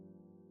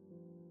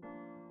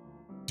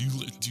 Do you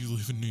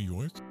live in New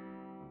York?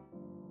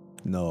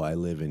 No, I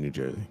live in New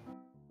Jersey.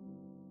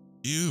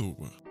 Ew.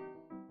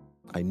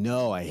 I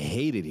know, I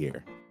hate it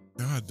here.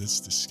 God, that's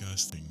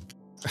disgusting.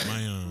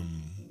 My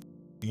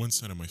one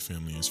side of my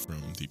family is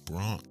from the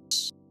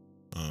Bronx.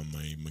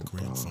 My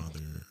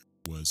grandfather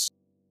was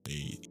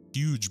a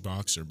huge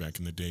boxer back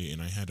in the day, and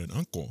I had an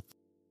uncle,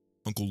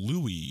 Uncle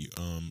Louis.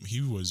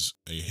 He was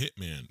a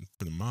hitman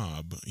for the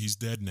mob. He's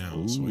dead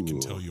now, so I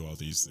can tell you all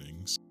these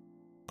things.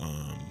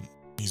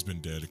 He's been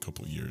dead a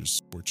couple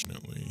years,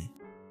 fortunately.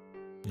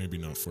 Maybe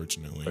not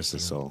fortunately. Rest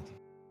his soul.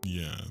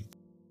 Yeah.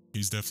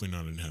 He's definitely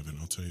not in heaven,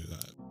 I'll tell you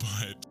that.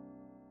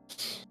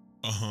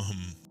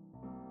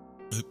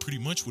 But pretty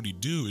much what he'd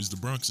do is the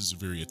Bronx is a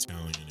very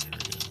Italian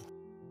area.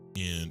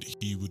 And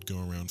he would go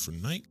around for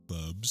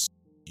nightclubs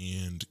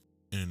and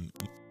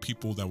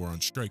people that were on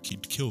strike,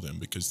 he'd kill them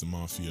because the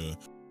mafia,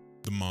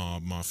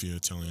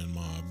 Italian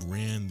mob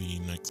ran the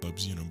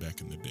nightclubs, you know, back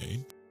in the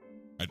day.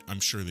 I'm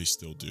sure they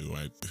still do.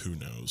 Who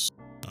knows?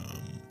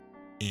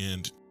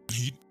 And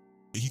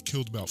he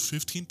killed about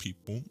 15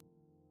 people,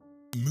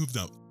 moved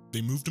out.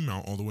 They moved him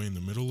out all the way in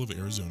the middle of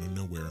Arizona,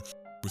 nowhere,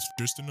 with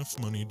just enough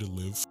money to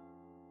live,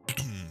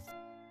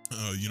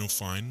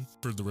 fine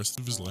for the rest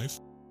of his life.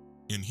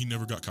 And he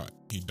never got caught.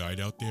 He died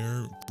out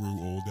there, grew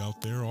old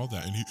out there, all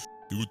that. And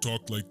he would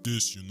talk like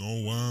this, you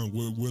know,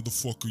 where the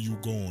fuck are you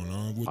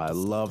going? I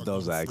love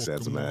those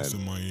accents, man.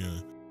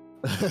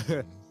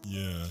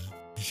 Yeah.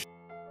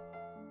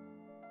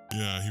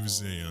 Yeah, he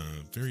was a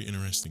very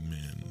interesting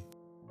man.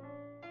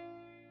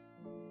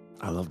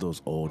 I love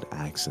those old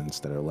accents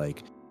that are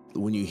like,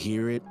 when you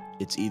hear it,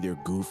 it's either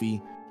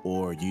goofy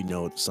or you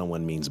know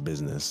someone means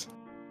business.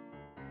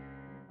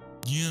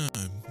 Yeah,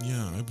 I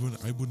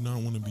would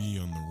not want to be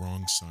on the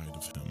wrong side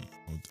of him.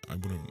 I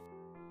wouldn't.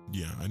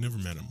 Yeah, I never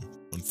met him,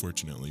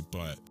 unfortunately,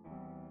 but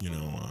you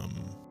know,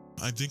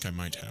 I think I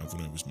might have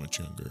when I was much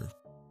younger.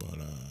 But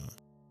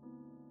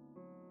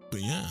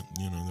yeah,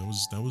 you know,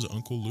 that was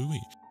Uncle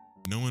Louis.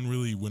 No one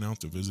really went out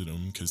to visit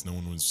him because no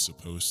one was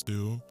supposed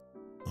to.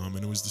 And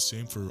it was the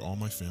same for all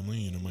my family.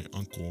 You know, my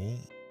uncle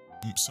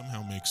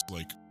somehow makes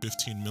like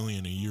 $15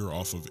 million a year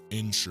off of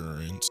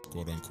insurance,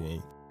 quote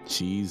unquote.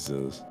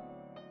 Jesus.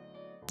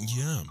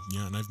 Yeah,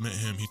 and I've met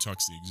him. He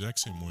talks the exact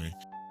same way.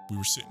 We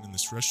were sitting in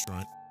this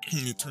restaurant.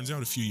 It turns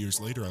out a few years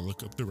later, I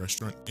look up the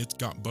restaurant. It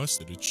got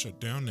busted. It's shut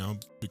down now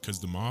because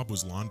the mob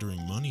was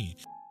laundering money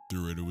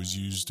through it. It was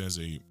used as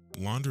a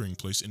laundering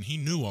place, and he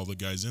knew all the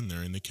guys in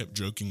there, and they kept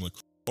joking like,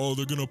 oh,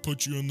 they're gonna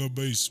put you in the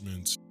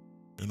basement.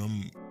 And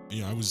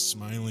I was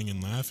smiling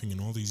and laughing,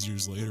 and all these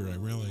years later, I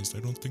realized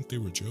I don't think they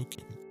were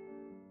joking.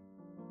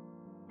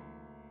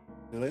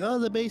 They're like, oh,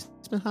 the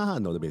basement, haha.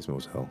 No, the basement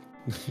was hell.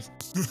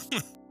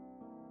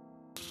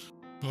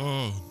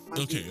 Oh,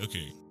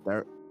 okay.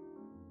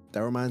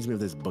 That reminds me of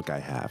this book I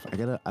have.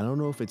 I don't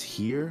know if it's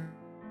here.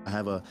 I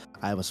have a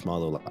small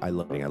little, I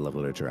love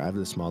literature. I have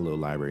this small little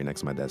library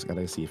next to my desk. I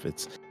can see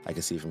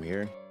it from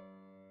here.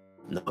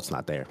 No, it's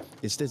not there.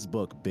 It's this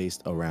book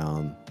based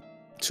around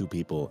two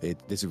people.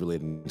 This is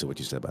related to what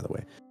you said, by the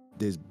way.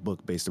 This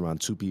book based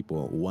around two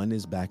people. One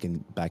is back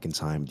in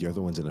time. The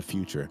other one's in the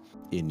future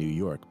in New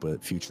York,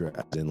 but future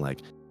as in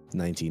like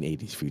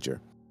 1980s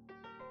future.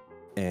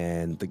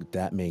 And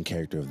that main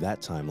character of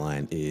that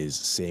timeline is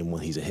same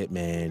one. He's a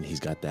hitman. He's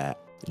got that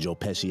Joe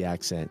Pesci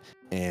accent,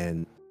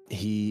 and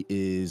he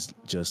is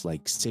just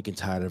like sick and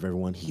tired of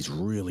everyone. He's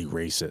really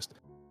racist,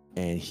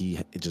 and he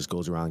just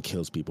goes around and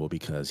kills people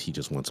because he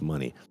just wants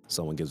money.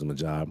 Someone gives him a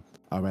job.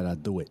 All right, I'll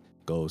do it.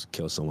 Goes,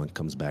 kills someone,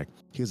 comes back.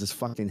 Here's his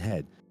fucking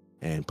head,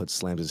 and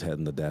slams his head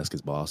on the desk.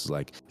 His boss is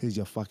like, here's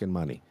your fucking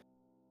money.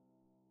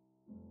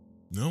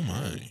 No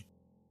my.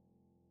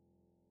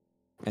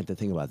 And the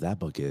thing about that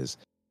book is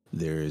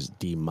there's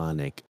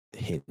demonic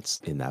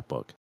hints in that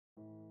book.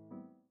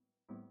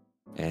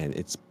 And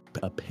it's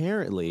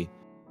apparently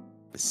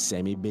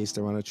semi-based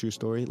around a true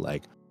story.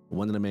 Like,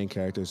 one of the main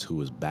characters who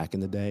was back in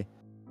the day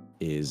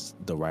is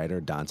the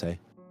writer, Dante.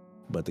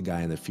 But the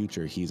guy in the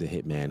future, he's a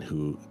hitman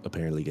who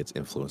apparently gets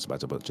influenced by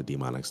a bunch of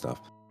demonic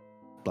stuff.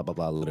 Blah, blah,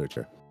 blah,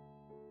 literature.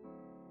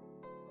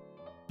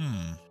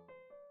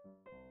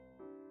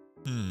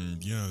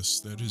 Yes,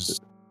 that is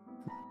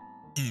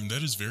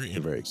very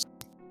interesting.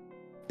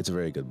 It's a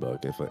very good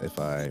book. If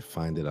I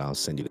find it, I'll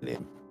send you the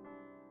name.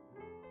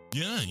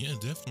 Yeah,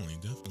 definitely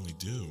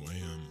do. I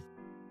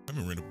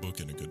haven't read a book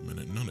in a good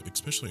minute. Not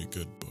especially a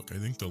good book. I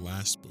think the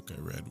last book I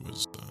read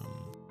was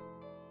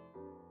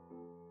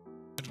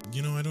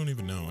I don't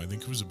even know. I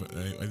think it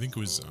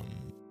was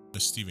a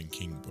Stephen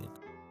King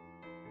book.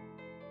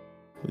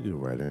 Pretty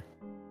good writer.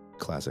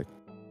 Classic.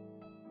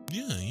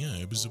 Yeah,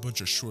 it was a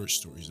bunch of short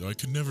stories. I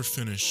could never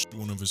finish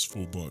one of his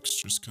full books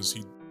just because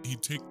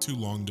he'd take too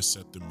long to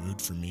set the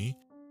mood for me.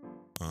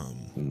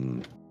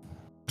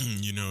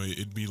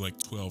 It'd be like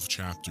 12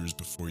 chapters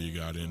before you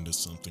got into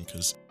something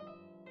because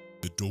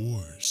the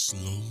door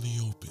slowly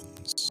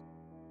opens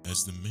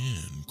as the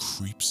man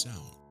creeps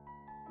out.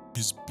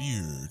 His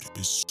beard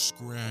is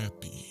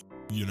scrappy,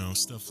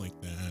 stuff like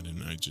that,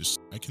 and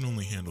I can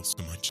only handle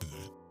so much of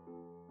that.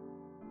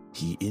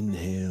 He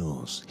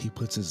inhales. He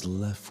puts his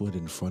left foot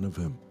in front of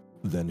him,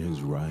 then his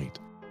right,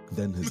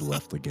 then his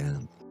left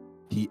again.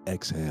 He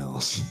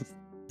exhales.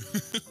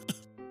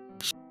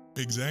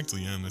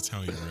 Exactly, and that's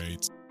how he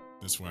writes.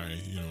 That's why,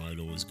 I'd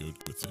always go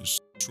with his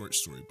short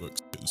story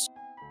books because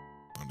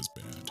not as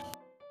bad.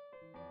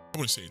 I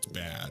wouldn't say it's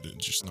bad,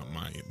 it's just not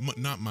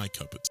my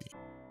cup of tea.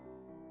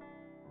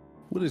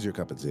 What is your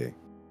cup of tea?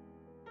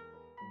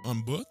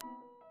 Book?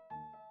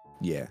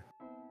 Yeah.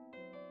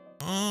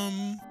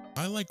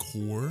 I like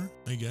horror,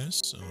 I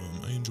guess.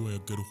 I enjoy a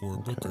good horror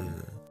book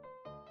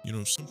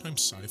or,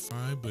 sometimes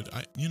sci-fi, but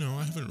I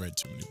haven't read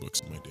too many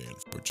books in my day,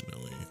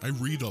 unfortunately. I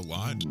read a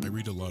lot. I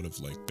read a lot of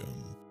like,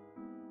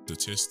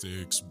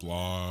 statistics,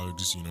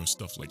 blogs,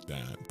 stuff like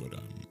that, but,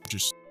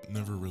 just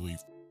never really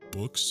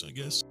books, I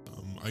guess.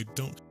 I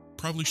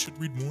probably should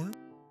read more.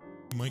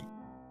 Might,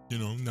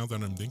 now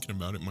that I'm thinking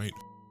about it, might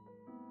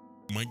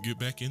get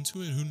back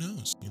into it. Who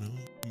knows?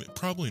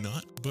 Probably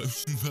not,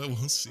 but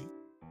we'll see.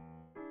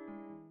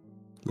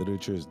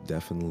 Literature is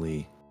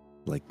definitely,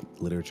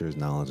 literature is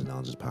knowledge and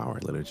knowledge is power.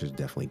 Literature is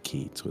definitely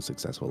key to a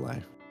successful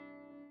life.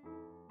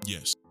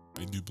 Yes,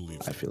 I do believe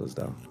that. I feel as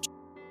though.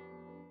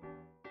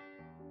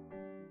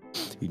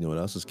 You know what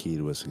else is key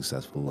to a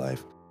successful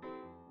life?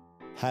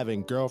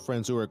 Having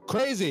girlfriends who are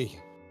crazy.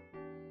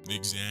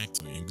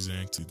 Exactly.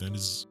 That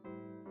is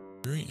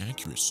very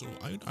accurate. So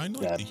I'd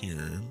like to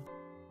hear,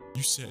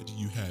 you said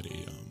you had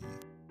a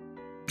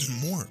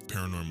more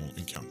paranormal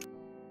encounter.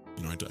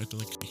 I'd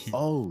like to hear.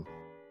 Oh.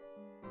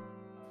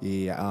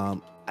 Yeah,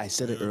 I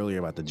said it earlier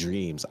about the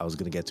dreams. I was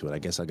going to get to it. I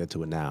guess I'll get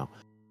to it now.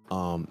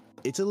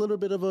 It's a little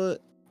bit of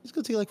it's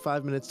going to take like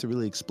 5 minutes to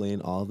really explain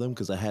all of them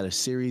because I had a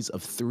series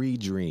of 3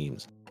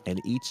 dreams,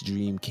 and each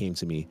dream came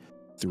to me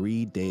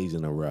 3 days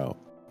in a row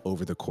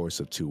over the course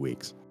of 2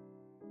 weeks.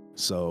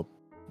 So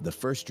the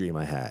first dream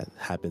I had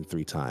happened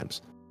 3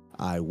 times.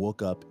 I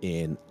woke up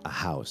in a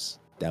house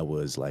that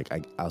was like,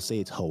 I'll say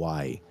it's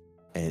Hawaii,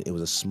 and it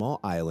was a small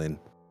island,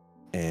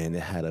 and it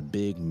had a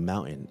big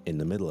mountain in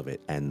the middle of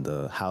it, and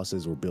the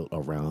houses were built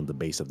around the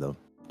base of the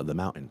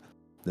mountain.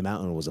 The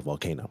mountain was a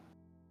volcano.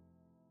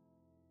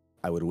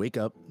 I would wake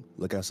up,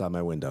 look outside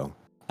my window.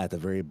 At the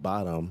very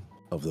bottom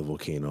of the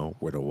volcano,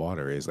 where the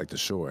water is, like the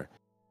shore,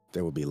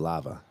 there would be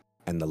lava,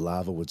 and the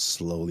lava would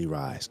slowly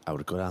rise. I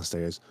would go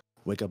downstairs,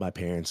 wake up my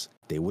parents.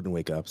 They wouldn't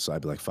wake up, so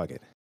I'd be like, fuck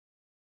it.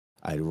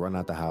 I'd run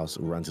out the house,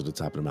 run to the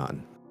top of the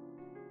mountain.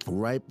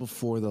 Right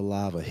before the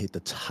lava hit the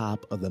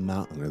top of the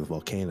mountain or the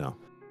volcano,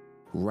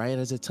 right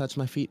as it touched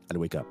my feet, I'd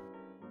wake up.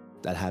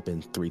 That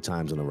happened 3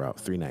 times in a row,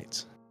 3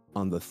 nights.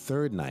 On the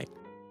third night,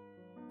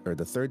 or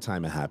the third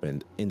time it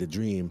happened, in the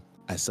dream,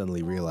 I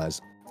suddenly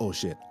realized, oh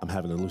shit, I'm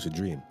having a lucid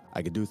dream.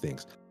 I could do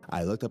things.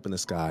 I looked up in the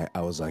sky.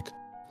 I was like,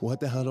 what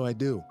the hell do I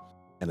do?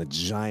 And a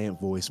giant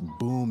voice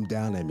boomed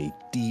down at me,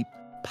 deep,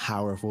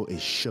 powerful. It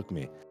shook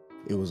me.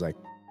 It was like,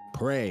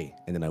 pray.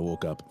 And then I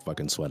woke up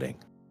fucking sweating.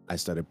 I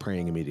started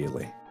praying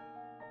immediately.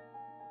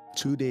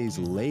 2 days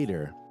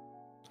later,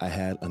 I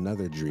had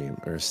another dream,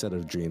 or a set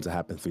of dreams that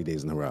happened 3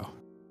 days in a row.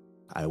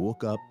 I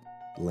woke up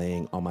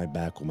laying on my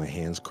back with my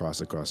hands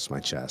crossed across my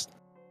chest,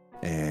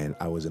 and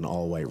I was in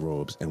all white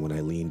robes, and when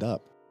I leaned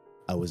up,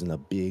 I was in a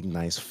big,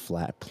 nice,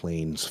 flat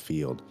plains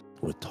field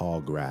with tall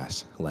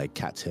grass, like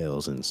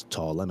cattails and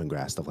tall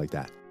lemongrass, stuff like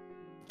that.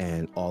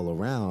 And all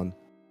around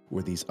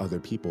were these other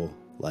people,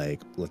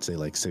 like, let's say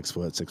like 6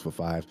 foot,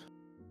 6'5".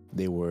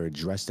 They were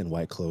dressed in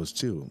white clothes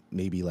too,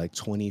 maybe like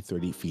 20,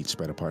 30 feet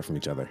spread apart from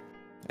each other.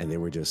 And they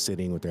were just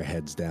sitting with their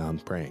heads down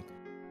praying.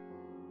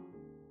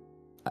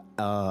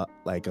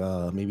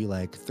 Maybe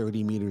like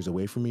 30 meters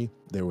away from me,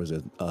 there was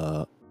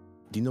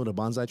do you know what a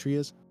bonsai tree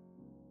is?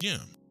 Yeah.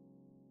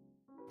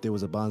 there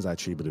was a bonsai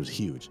tree, but it was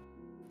huge.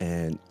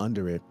 And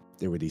under it,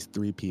 there were these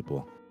three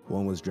people.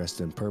 One was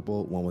dressed in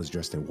purple, one was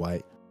dressed in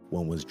white,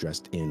 one was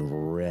dressed in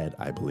red,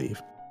 I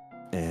believe.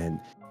 And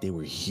they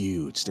were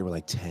huge. They were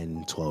like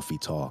 10, 12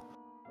 feet tall.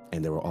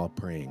 And they were all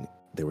praying.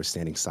 They were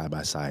standing side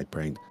by side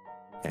praying.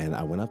 And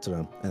I went up to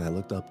them and I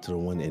looked up to the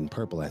one in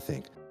purple, I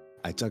think.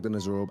 I tucked in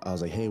his robe. I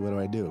was like, hey, what do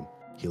I do?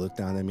 He looked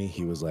down at me.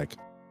 He was like,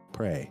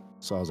 pray.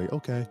 So I was like,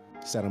 okay.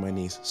 Sat on my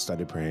knees,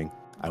 started praying.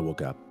 I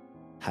woke up.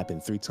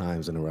 Happened 3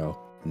 times in a row.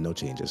 No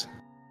changes.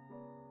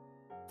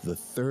 The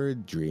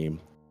third dream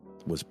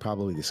was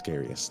probably the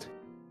scariest.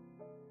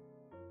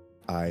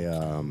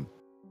 You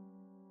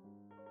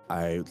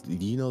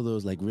know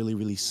those like really,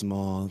 really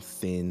small,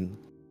 thin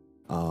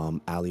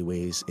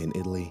alleyways in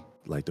Italy?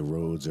 Like the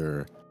roads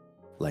are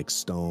like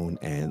stone,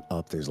 and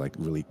up there's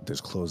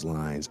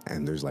clotheslines,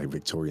 and there's like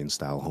Victorian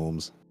style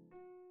homes.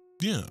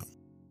 Yeah.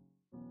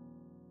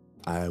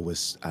 I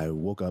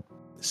woke up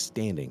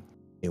standing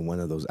in one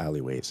of those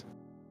alleyways,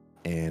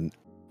 and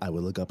I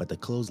would look up at the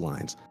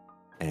clotheslines,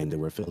 and they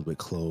were filled with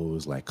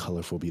clothes, like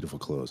colorful, beautiful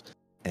clothes.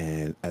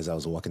 And as I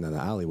was walking down the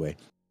alleyway,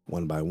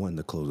 one by one,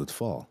 the clothes would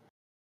fall.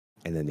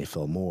 And then they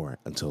fell more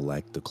until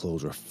like the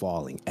clothes were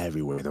falling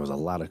everywhere. There was a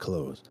lot of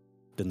clothes.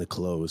 Then the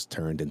clothes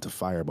turned into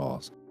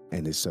fireballs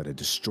and they started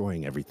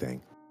destroying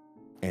everything.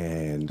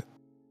 And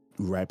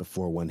right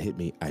before one hit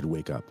me, I'd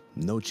wake up.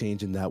 No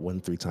change in that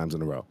one 3 times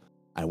in a row.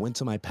 I went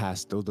to my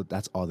past.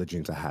 That's all the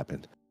dreams that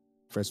happened.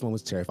 First one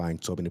was terrifying,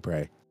 told me to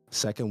pray.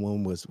 Second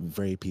one was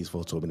very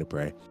peaceful, told me to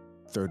pray.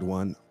 Third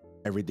one,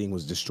 everything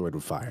was destroyed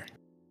with fire.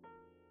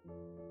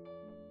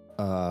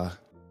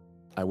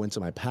 I went to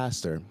my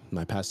pastor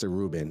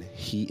Ruben.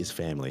 He is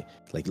family.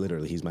 Like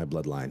literally, he's my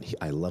bloodline.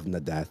 I love him to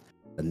death.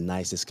 The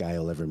nicest guy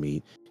you'll ever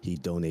meet. He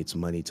donates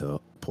money to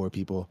poor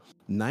people.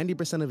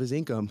 90% of his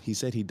income, he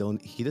said he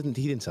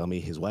didn't tell me,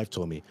 his wife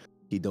told me,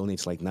 he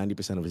donates like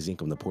 90% of his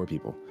income to poor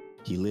people.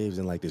 He lives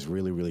in like this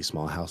really, really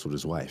small house with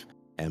his wife.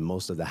 And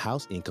most of the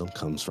house income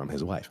comes from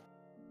his wife.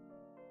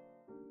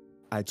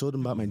 I told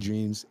him about my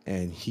dreams,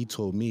 and he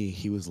told me,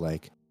 he was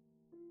like,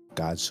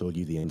 God showed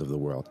you the end of the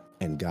world,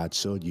 and God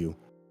showed you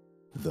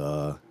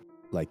the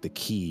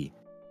key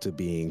to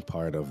being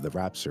part of the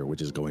rapture,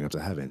 which is going up to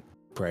heaven.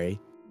 Pray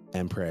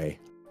and pray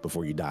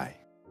before you die.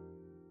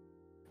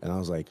 And I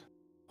was like,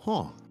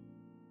 huh.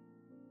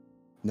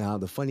 Now,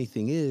 the funny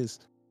thing is,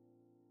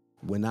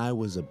 when I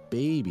was a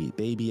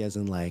baby as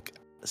in like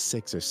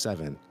 6 or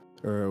 7,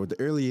 or the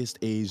earliest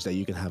age that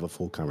you can have a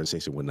full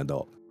conversation with an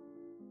adult,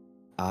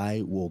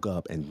 I woke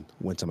up and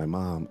went to my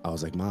mom. I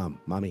was like, Mom.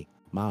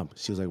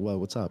 She was like, well,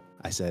 what's up?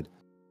 I said,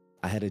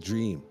 I had a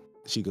dream.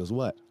 She goes,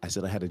 what? I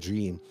said, I had a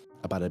dream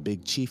about a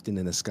big chieftain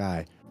in the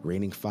sky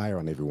raining fire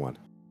on everyone.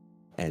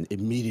 And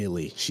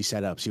immediately she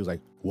sat up. She was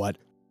like, what?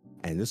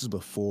 And this was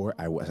before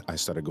I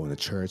started going to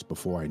church,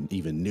 before I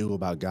even knew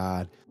about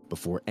God,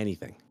 before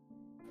anything.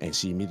 And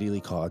she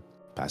immediately called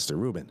Pastor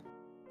Ruben.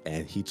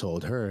 And he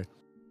told her,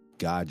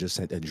 God just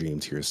sent a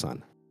dream to your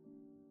son.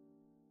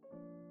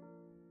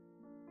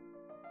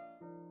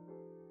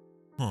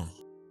 Huh.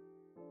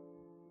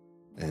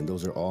 And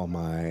those are all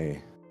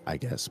my, I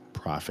guess,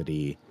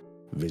 prophet-y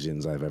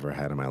visions I've ever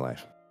had in my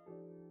life.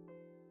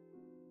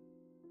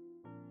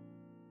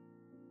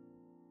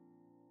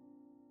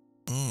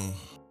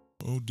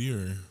 Oh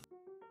dear.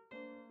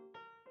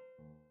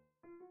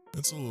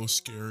 That's a little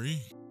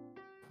scary.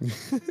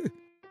 Oh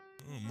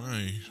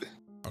my.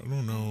 I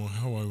don't know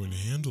how I would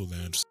handle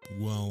that.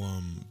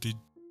 Well, do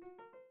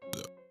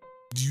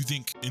you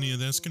think any of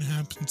that's gonna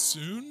happen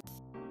soon?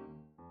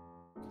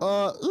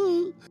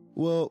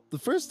 Well, the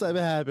first time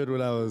it happened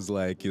when I was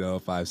like,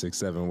 5, 6,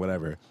 7,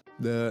 whatever.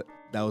 That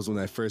was when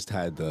I first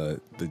had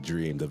the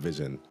dream, the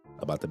vision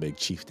about the big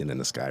chieftain in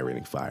the sky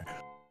raining fire.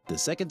 The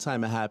second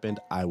time it happened,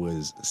 I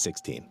was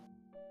 16.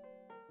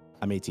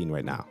 I'm 18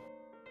 right now.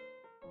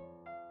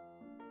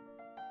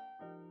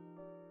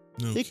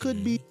 Okay. It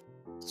could be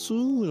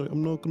soon,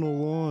 I'm not gonna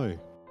lie.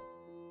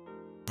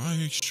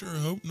 I sure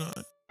hope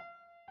not.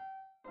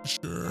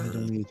 Sure. I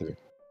don't either.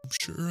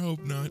 Sure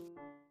hope not.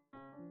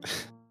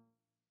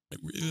 I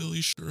really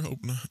sure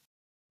hope not.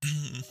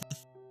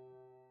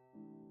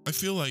 I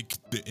feel like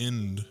the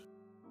end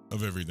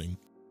of everything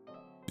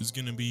is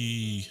gonna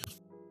be...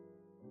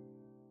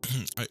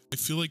 I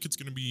feel like it's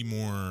gonna be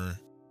more...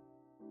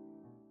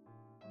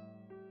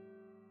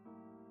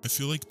 I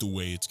feel like the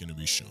way it's gonna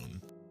be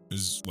shown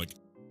is like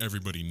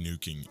everybody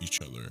nuking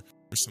each other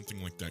or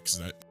something like that, because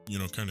that,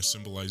 kind of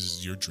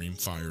symbolizes your dream,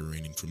 fire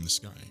raining from the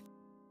sky.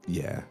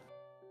 Yeah.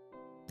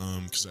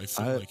 Because I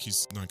feel like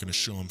he's not going to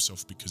show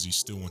himself because he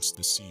still wants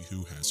to see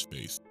who has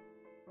faith.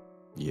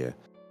 Yeah.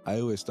 I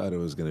always thought it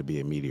was going to be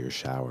a meteor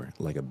shower,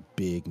 like a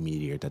big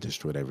meteor that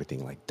destroyed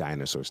everything, like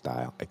dinosaur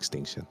style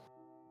extinction.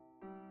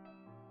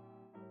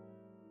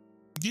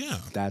 Yeah.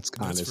 That's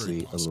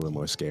honestly a little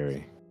more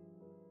scary.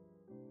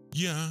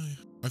 Yeah.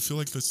 I feel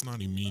like that's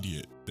not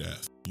immediate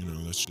death.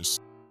 That's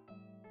just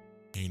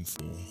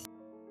painful.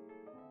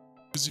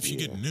 Because if you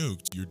get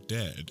nuked, you're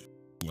dead.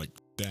 Like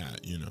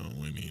that,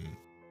 I mean.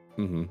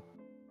 Mm-hmm.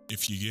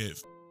 If you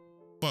get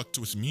fucked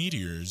with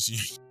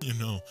meteors, you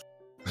know,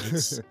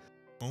 it's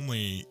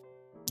only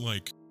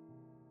like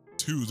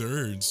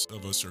 2/3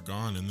 of us are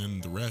gone, and then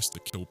the rest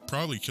that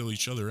probably kill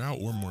each other out,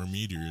 or more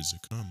meteors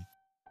that come.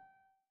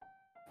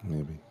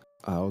 Maybe.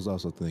 I was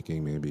also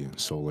thinking maybe a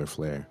solar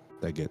flare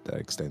that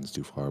extends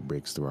too far,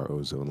 breaks through our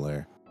ozone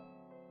layer.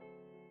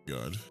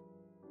 God,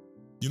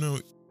 you know,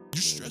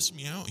 you're stressing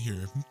me out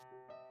here.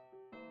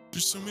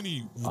 There's so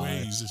many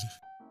ways.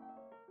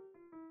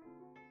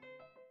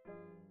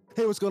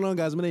 Hey, what's going on,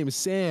 guys? My name is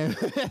Sam.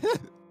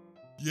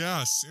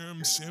 Yeah,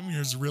 Sam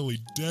here's really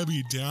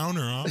Debbie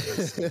Downer on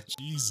us.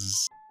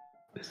 Jesus.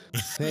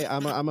 Hey,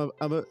 I'm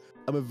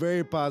a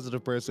very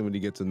positive person when you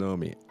get to know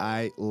me.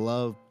 I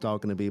love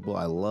talking to people.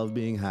 I love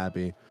being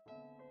happy.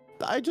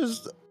 I've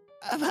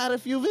had a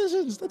few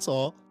visions. That's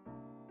all.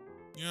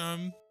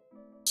 Yeah,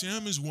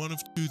 Sam is one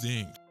of two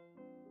things: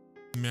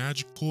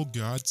 magical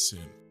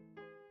godsend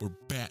or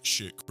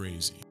batshit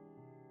crazy.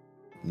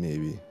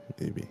 Maybe.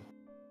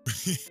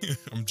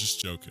 I'm just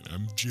joking.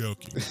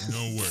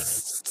 No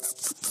worries.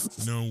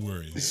 No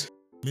worries.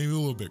 Maybe a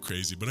little bit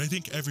crazy, but I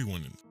think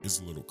everyone is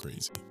a little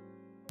crazy.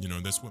 You know,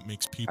 that's what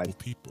makes people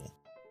people.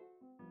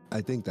 I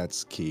think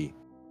that's key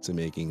to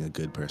making a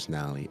good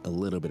personality, a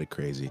little bit of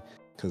crazy.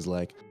 Because,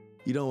 like,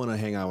 you don't want to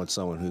hang out with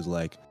someone who's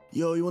like,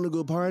 yo, you want to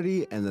go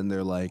party? And then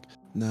they're like,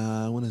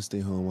 nah, I want to stay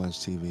home, watch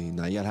TV.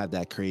 Nah, you got to have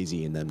that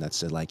crazy in them that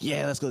said, like,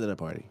 yeah, let's go to the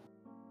party.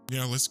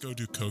 Yeah, let's go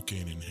do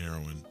cocaine and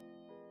heroin.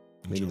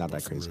 Maybe not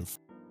that crazy.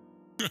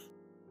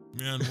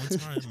 Man, one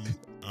time,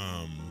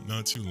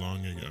 not too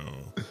long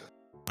ago,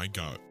 I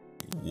got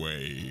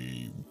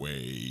way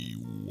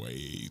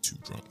too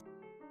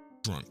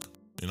drunk.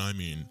 And I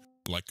mean,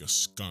 like a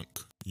skunk,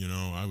 you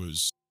know, I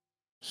was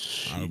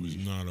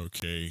not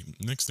okay.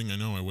 Next thing I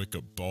know, I wake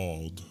up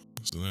bald.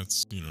 So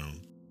that's, you know,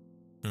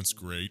 that's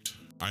great.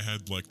 I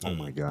had like the,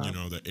 you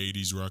know, the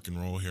 80s rock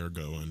and roll hair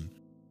going,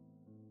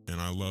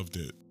 and I loved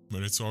it,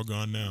 but it's all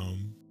gone now.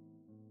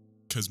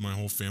 Cause my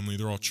whole family,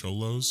 they're all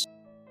Cholos.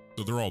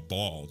 So they're all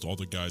bald. All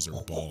the guys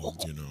are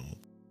bald, you know.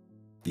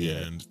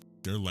 Yeah. And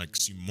they're like,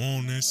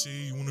 Simone,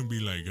 you want to be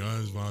like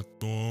us,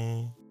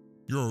 vato?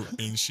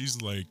 And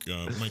she's like,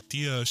 my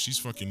tia, she's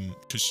fucking,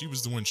 because she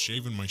was the one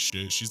shaving my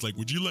shit. She's like,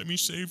 would you let me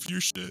shave your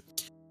shit?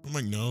 I'm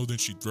like, no. Then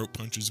she throat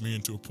punches me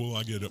into a pool.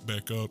 I get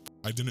back up.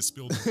 I didn't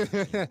spill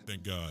the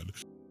thank God.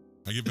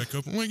 I get back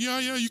up. I'm like, yeah,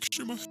 you can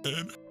shave my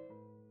head.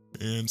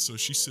 And so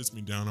she sits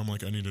me down. I'm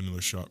like, I need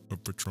another shot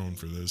of Patron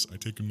for this. I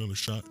take another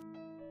shot.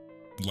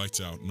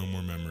 Lights out. No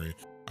more memory.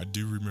 I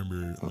do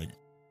remember, like,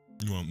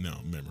 well,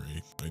 no,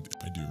 memory. I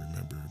do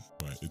remember,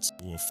 but it's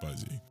a little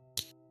fuzzy.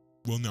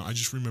 Well, no, I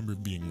just remember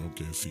being real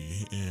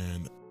goofy.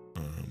 And,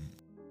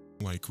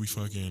 like,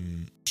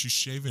 she's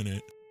shaving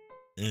it.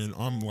 And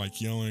I'm, like,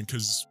 yelling,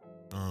 because,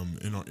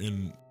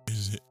 in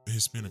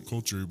Hispanic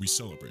culture, we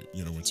celebrate,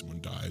 you know, when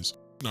someone dies.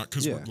 Not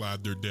because we're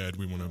glad they're dead.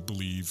 We want to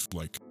believe,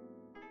 like,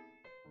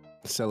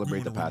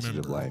 celebrate the passage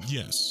of life.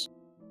 Yes.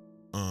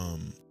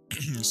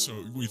 So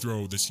we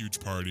throw this huge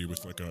party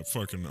with like a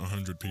fucking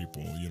 100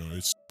 people. You know,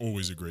 it's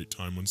always a great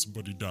time when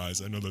somebody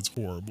dies. I know that's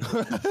horrible.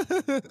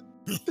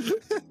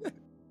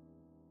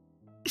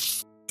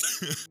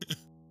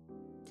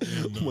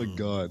 And, oh my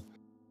God.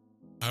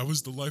 I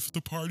was the life of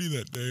the party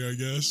that day, I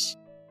guess.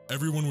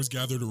 Everyone was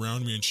gathered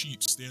around me, and she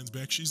stands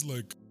back. She's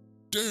like,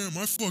 damn,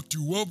 I fucked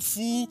you up,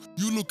 fool.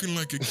 You looking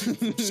like a kid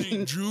from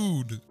St.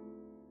 Jude.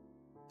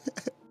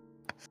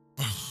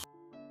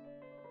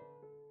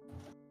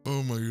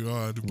 Oh my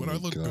God, but I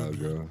look good.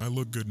 Bro. I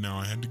look good now.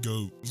 I had to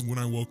go, when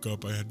I woke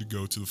up, I had to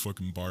go to the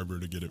fucking barber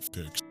to get it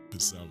fixed.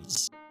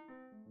 Because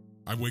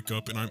I wake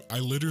up and I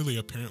literally,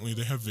 apparently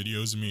they have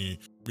videos of me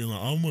being like,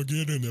 I'm gonna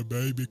get in a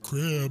baby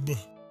crib.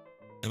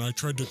 And I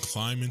tried to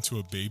climb into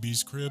a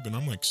baby's crib, and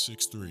I'm like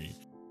 6'3".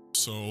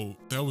 So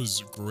that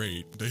was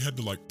great. They had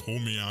to like pull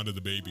me out of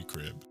the baby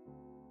crib.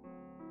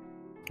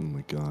 Oh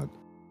my God.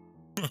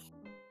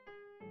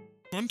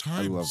 Fun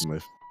times.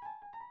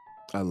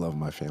 I love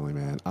my family,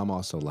 man. I'm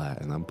also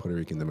Latin. I'm Puerto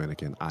Rican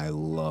Dominican. I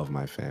love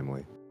my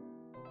family.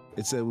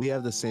 We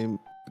have the same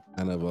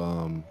kind of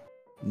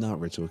not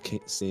ritual,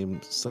 same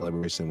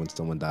celebration when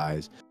someone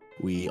dies.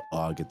 We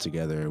all get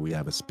together, we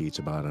have a speech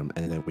about them,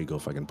 and then we go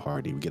fucking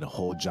party. We get a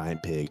whole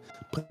giant pig,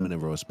 put them in a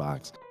roast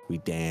box. We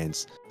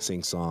dance,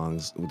 sing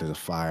songs. There's a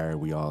fire.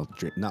 We all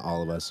drink. Not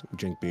all of us. We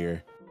drink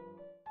beer.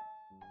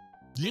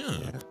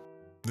 Yeah.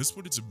 That's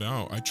what it's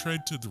about. I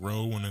tried to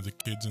throw one of the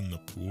kids in the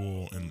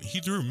pool, and he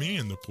threw me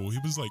in the pool. He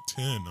was like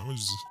 10. I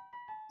was...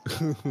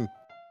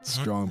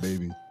 Strong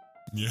baby.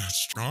 Yeah,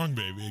 strong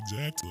baby,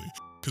 exactly.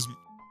 Because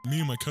me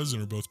and my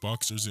cousin are both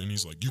boxers, and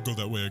he's like, you go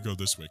that way, I go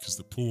this way, because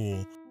the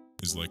pool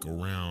is like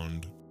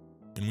around,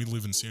 and we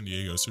live in San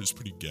Diego, so it's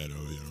pretty ghetto,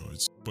 you know.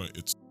 It's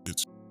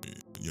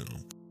you know,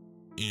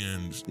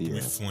 and we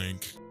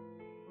flank,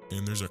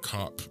 and there's a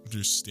cop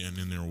just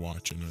standing there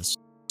watching us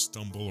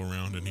stumble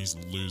around, and he's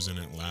losing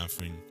it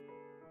laughing.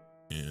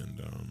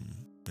 And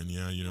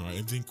yeah, you know,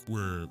 I think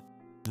we're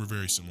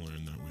very similar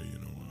in that way, you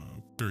know,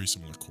 very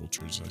similar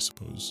cultures, I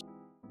suppose.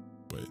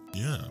 But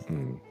yeah.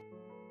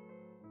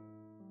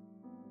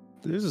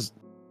 There's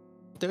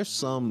there's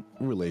some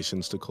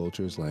relations to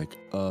cultures. Like,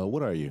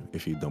 what are you,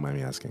 if you don't mind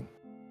me asking?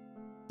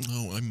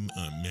 Oh, I'm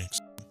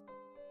Mexican.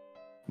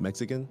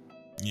 Mexican?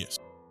 Yes.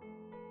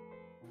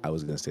 I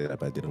was gonna say that,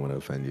 but I didn't want to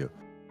offend you.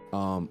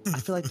 I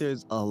feel like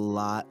there's a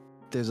lot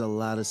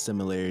of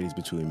similarities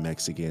between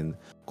Mexican,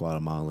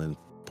 Guatemalan,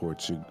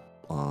 Portugal,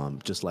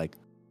 just like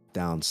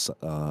down south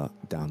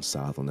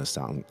on the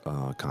southern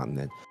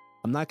continent.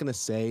 I'm not gonna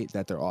say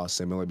that they're all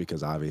similar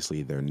because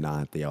obviously they're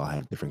not. They all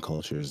have different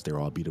cultures. They're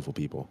all beautiful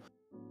people,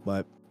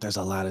 but there's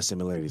a lot of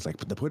similarities. Like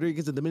the Puerto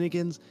Ricans and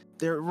Dominicans,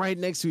 they're right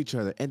next to each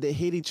other and they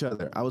hate each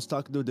other. I was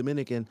talking to a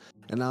Dominican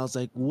and I was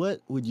like,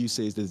 "What would you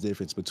say is the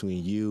difference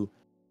between you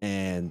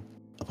and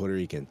a Puerto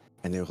Rican?"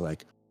 And they were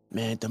like,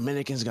 "Man,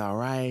 Dominicans got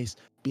rice,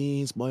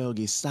 beans, pollo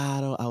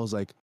guisado." I was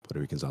like, Puerto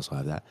Ricans also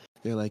have that.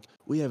 They're like,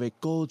 "We have a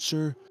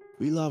culture.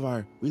 We love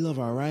our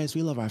rice.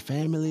 We love our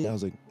family." I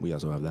was like, "We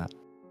also have that."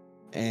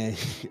 And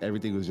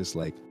everything was just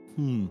like,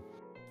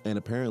 And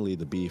apparently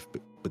the beef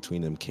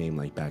between them came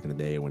like back in the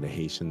day when the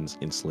Haitians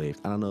enslaved.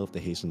 I don't know if the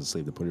Haitians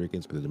enslaved the Puerto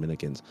Ricans or the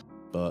Dominicans,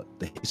 but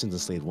the Haitians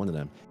enslaved one of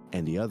them.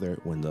 And the other,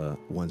 when the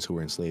ones who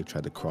were enslaved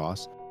tried to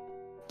cross,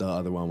 the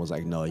other one was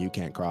like, "No, you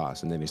can't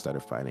cross." And then they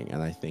started fighting.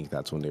 And I think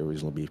that's when the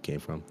original beef came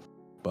from.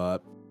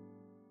 But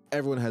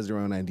everyone has their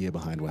own idea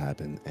behind what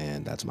happened,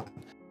 and that's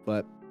mine.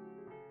 But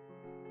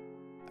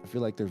I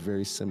feel like they're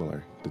very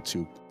similar, the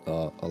two,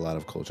 a lot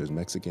of cultures,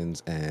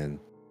 Mexicans and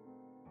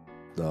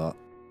the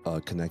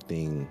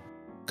connecting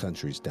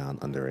countries down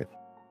under it.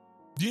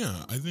 Yeah,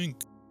 I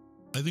think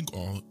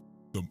all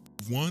the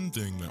one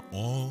thing that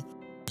all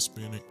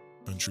Hispanic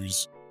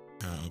countries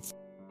have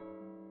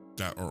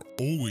that are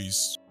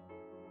always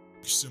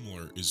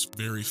similar is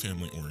very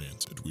family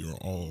oriented. We are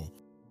all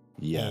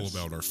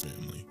about our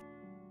family.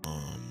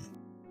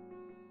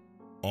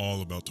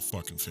 All about the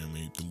fucking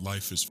family. The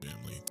life is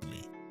family to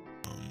me.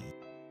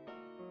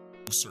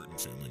 Certain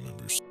family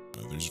members.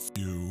 There's a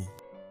few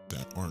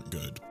that aren't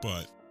good,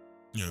 but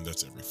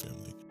that's every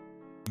family.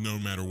 No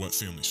matter what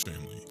family's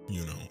family,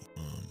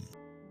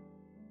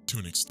 to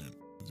an extent,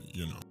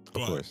 Of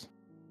course.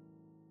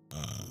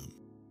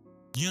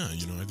 Yeah,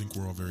 I think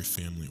we're all very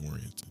family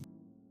oriented.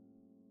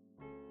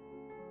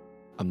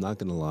 I'm not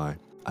gonna lie.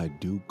 I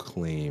do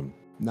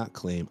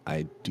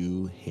I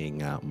do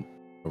hang out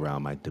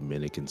around my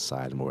Dominican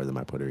side more than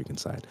my Puerto Rican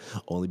side,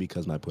 only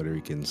because my Puerto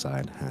Rican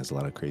side has a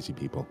lot of crazy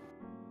people.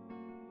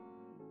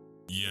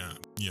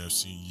 Yeah,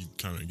 see, you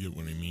kind of get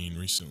what I mean.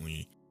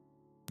 Recently,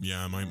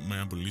 yeah, my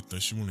abuelita,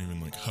 she won't even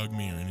like hug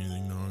me or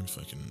anything, dog.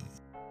 Fucking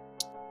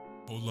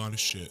whole lot of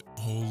shit,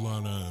 whole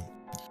lot of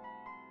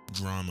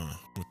drama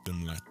with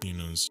them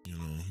Latinos,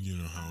 you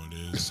know how it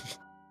is.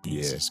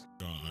 Jesus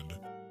God.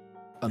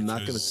 I'm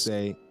not gonna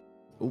say.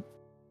 Oh.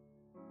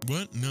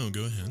 What? No,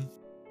 go ahead.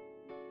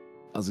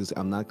 I was gonna say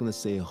I'm not gonna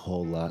say a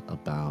whole lot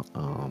about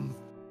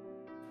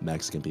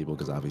Mexican people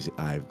because obviously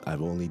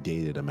I've only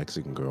dated a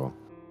Mexican girl,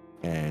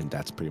 and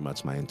that's pretty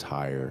much my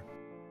entire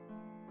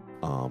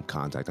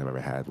contact I've ever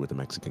had with the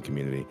Mexican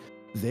community.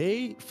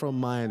 They, from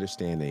my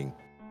understanding,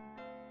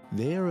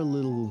 they're a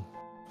little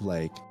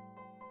like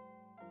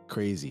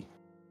crazy.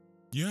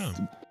 Yeah.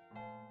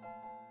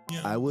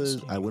 I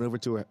went over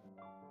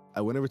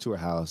to her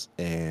house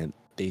and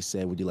they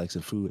said, "Would you like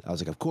some food?" I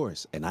was like, "Of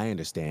course." And I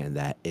understand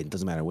that it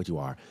doesn't matter what you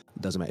are.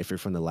 It doesn't matter if you're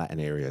from the Latin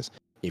areas.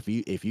 If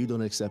you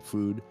don't accept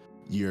food,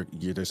 you're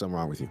there's something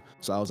wrong with you.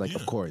 So I was like,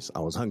 Of course. I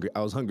was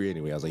hungry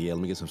anyway. I was like, "Yeah,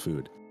 let me get some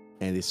food."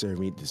 And they served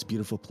me this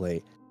beautiful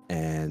plate,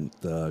 and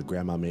the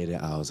grandma made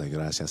it. I was like,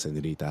 "Gracias,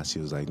 señorita." She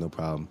was like, "No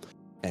problem."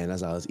 And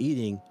as I was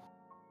eating,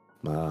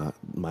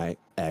 my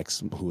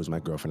ex, who was my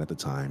girlfriend at the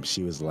time,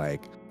 she was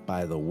like,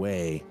 "By the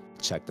way,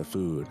 check the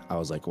food." I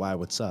was like, "Why?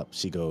 What's up?"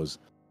 She goes,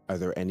 "Are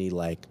there any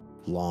like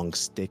long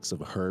sticks of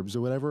herbs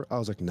or whatever?" I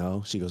was like,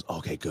 "No." She goes,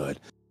 "Okay, good.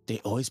 They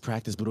always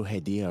practice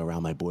brujeria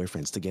around my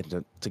boyfriends to get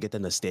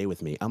them to stay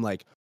with me." I'm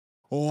like,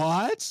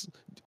 "What?"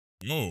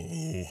 Oh.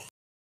 Okay.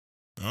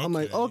 I'm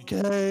like,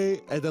 "Okay."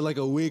 And then like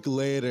a week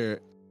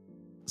later,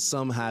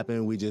 something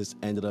happened. We just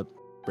ended up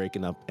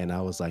breaking up, and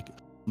I was like,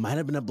 might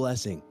have been a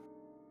blessing.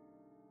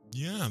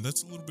 Yeah,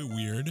 that's a little bit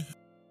weird.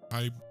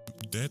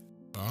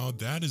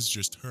 That is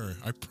just her.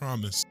 I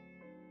promise.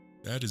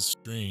 That is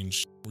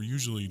strange. We're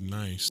usually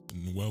nice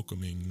and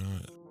welcoming,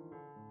 not.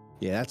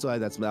 Yeah, that's why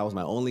that was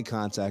my only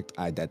contact.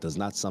 That does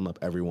not sum up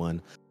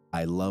everyone.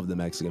 I love the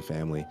Mexican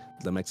family,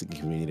 the Mexican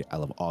community. I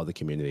love all the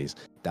communities.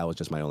 That was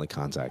just my only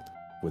contact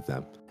with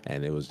them.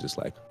 And it was just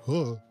like,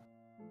 huh.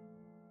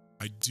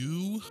 I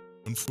do,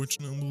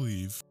 unfortunately,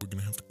 believe we're going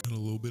to have to cut a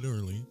little bit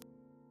early.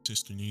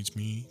 Sister needs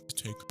me to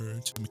take her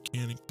to the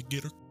mechanic to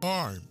get her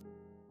car.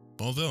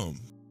 Although,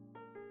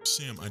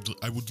 Sam,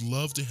 I would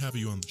love to have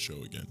you on the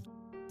show again.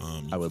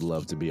 I would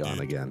love to be on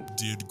again.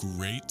 Did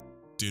great.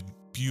 Did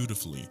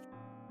beautifully.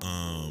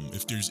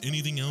 If there's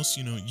anything else,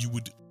 you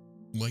would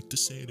like to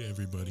say to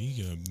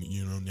everybody,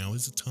 now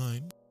is the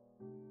time.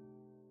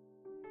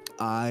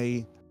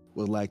 I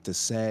would like to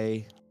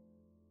say,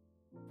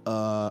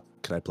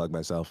 could I plug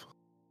myself?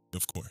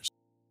 Of course.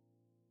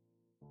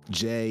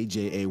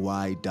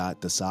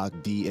 JJAY.Dasock,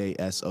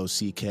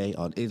 DASOCK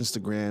on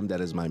Instagram. That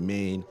is my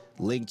main.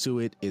 Link to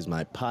it is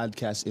my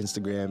podcast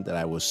Instagram that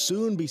I will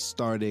soon be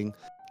starting.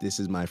 This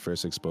is my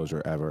first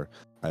exposure ever.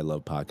 I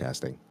love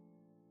podcasting.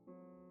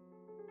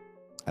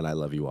 And I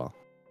love you all.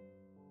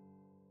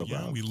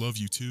 Yeah, we love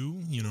you too.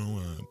 You know,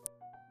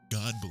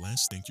 God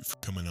bless. Thank you for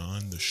coming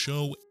on the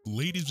show.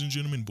 Ladies and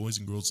gentlemen, boys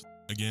and girls,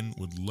 again,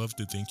 would love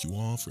to thank you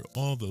all for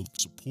all the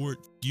support,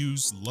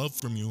 views, love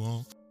from you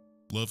all.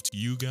 Love to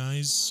you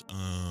guys.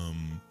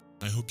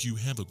 I hope you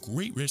have a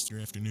great rest of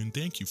your afternoon.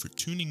 Thank you for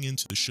tuning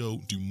into the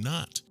show. Do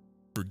not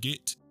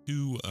forget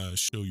to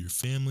show your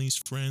families,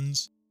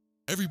 friends,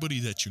 everybody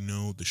that you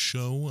know the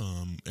show.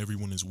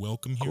 Everyone is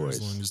welcome here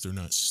as long as they're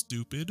not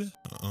stupid.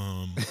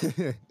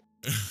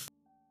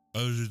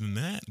 Other than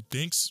that,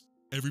 thanks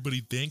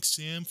everybody. Thanks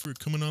Sam for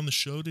coming on the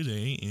show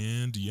today.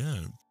 And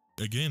yeah,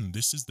 again,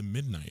 this is the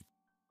midnight.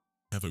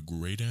 Have a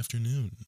great afternoon.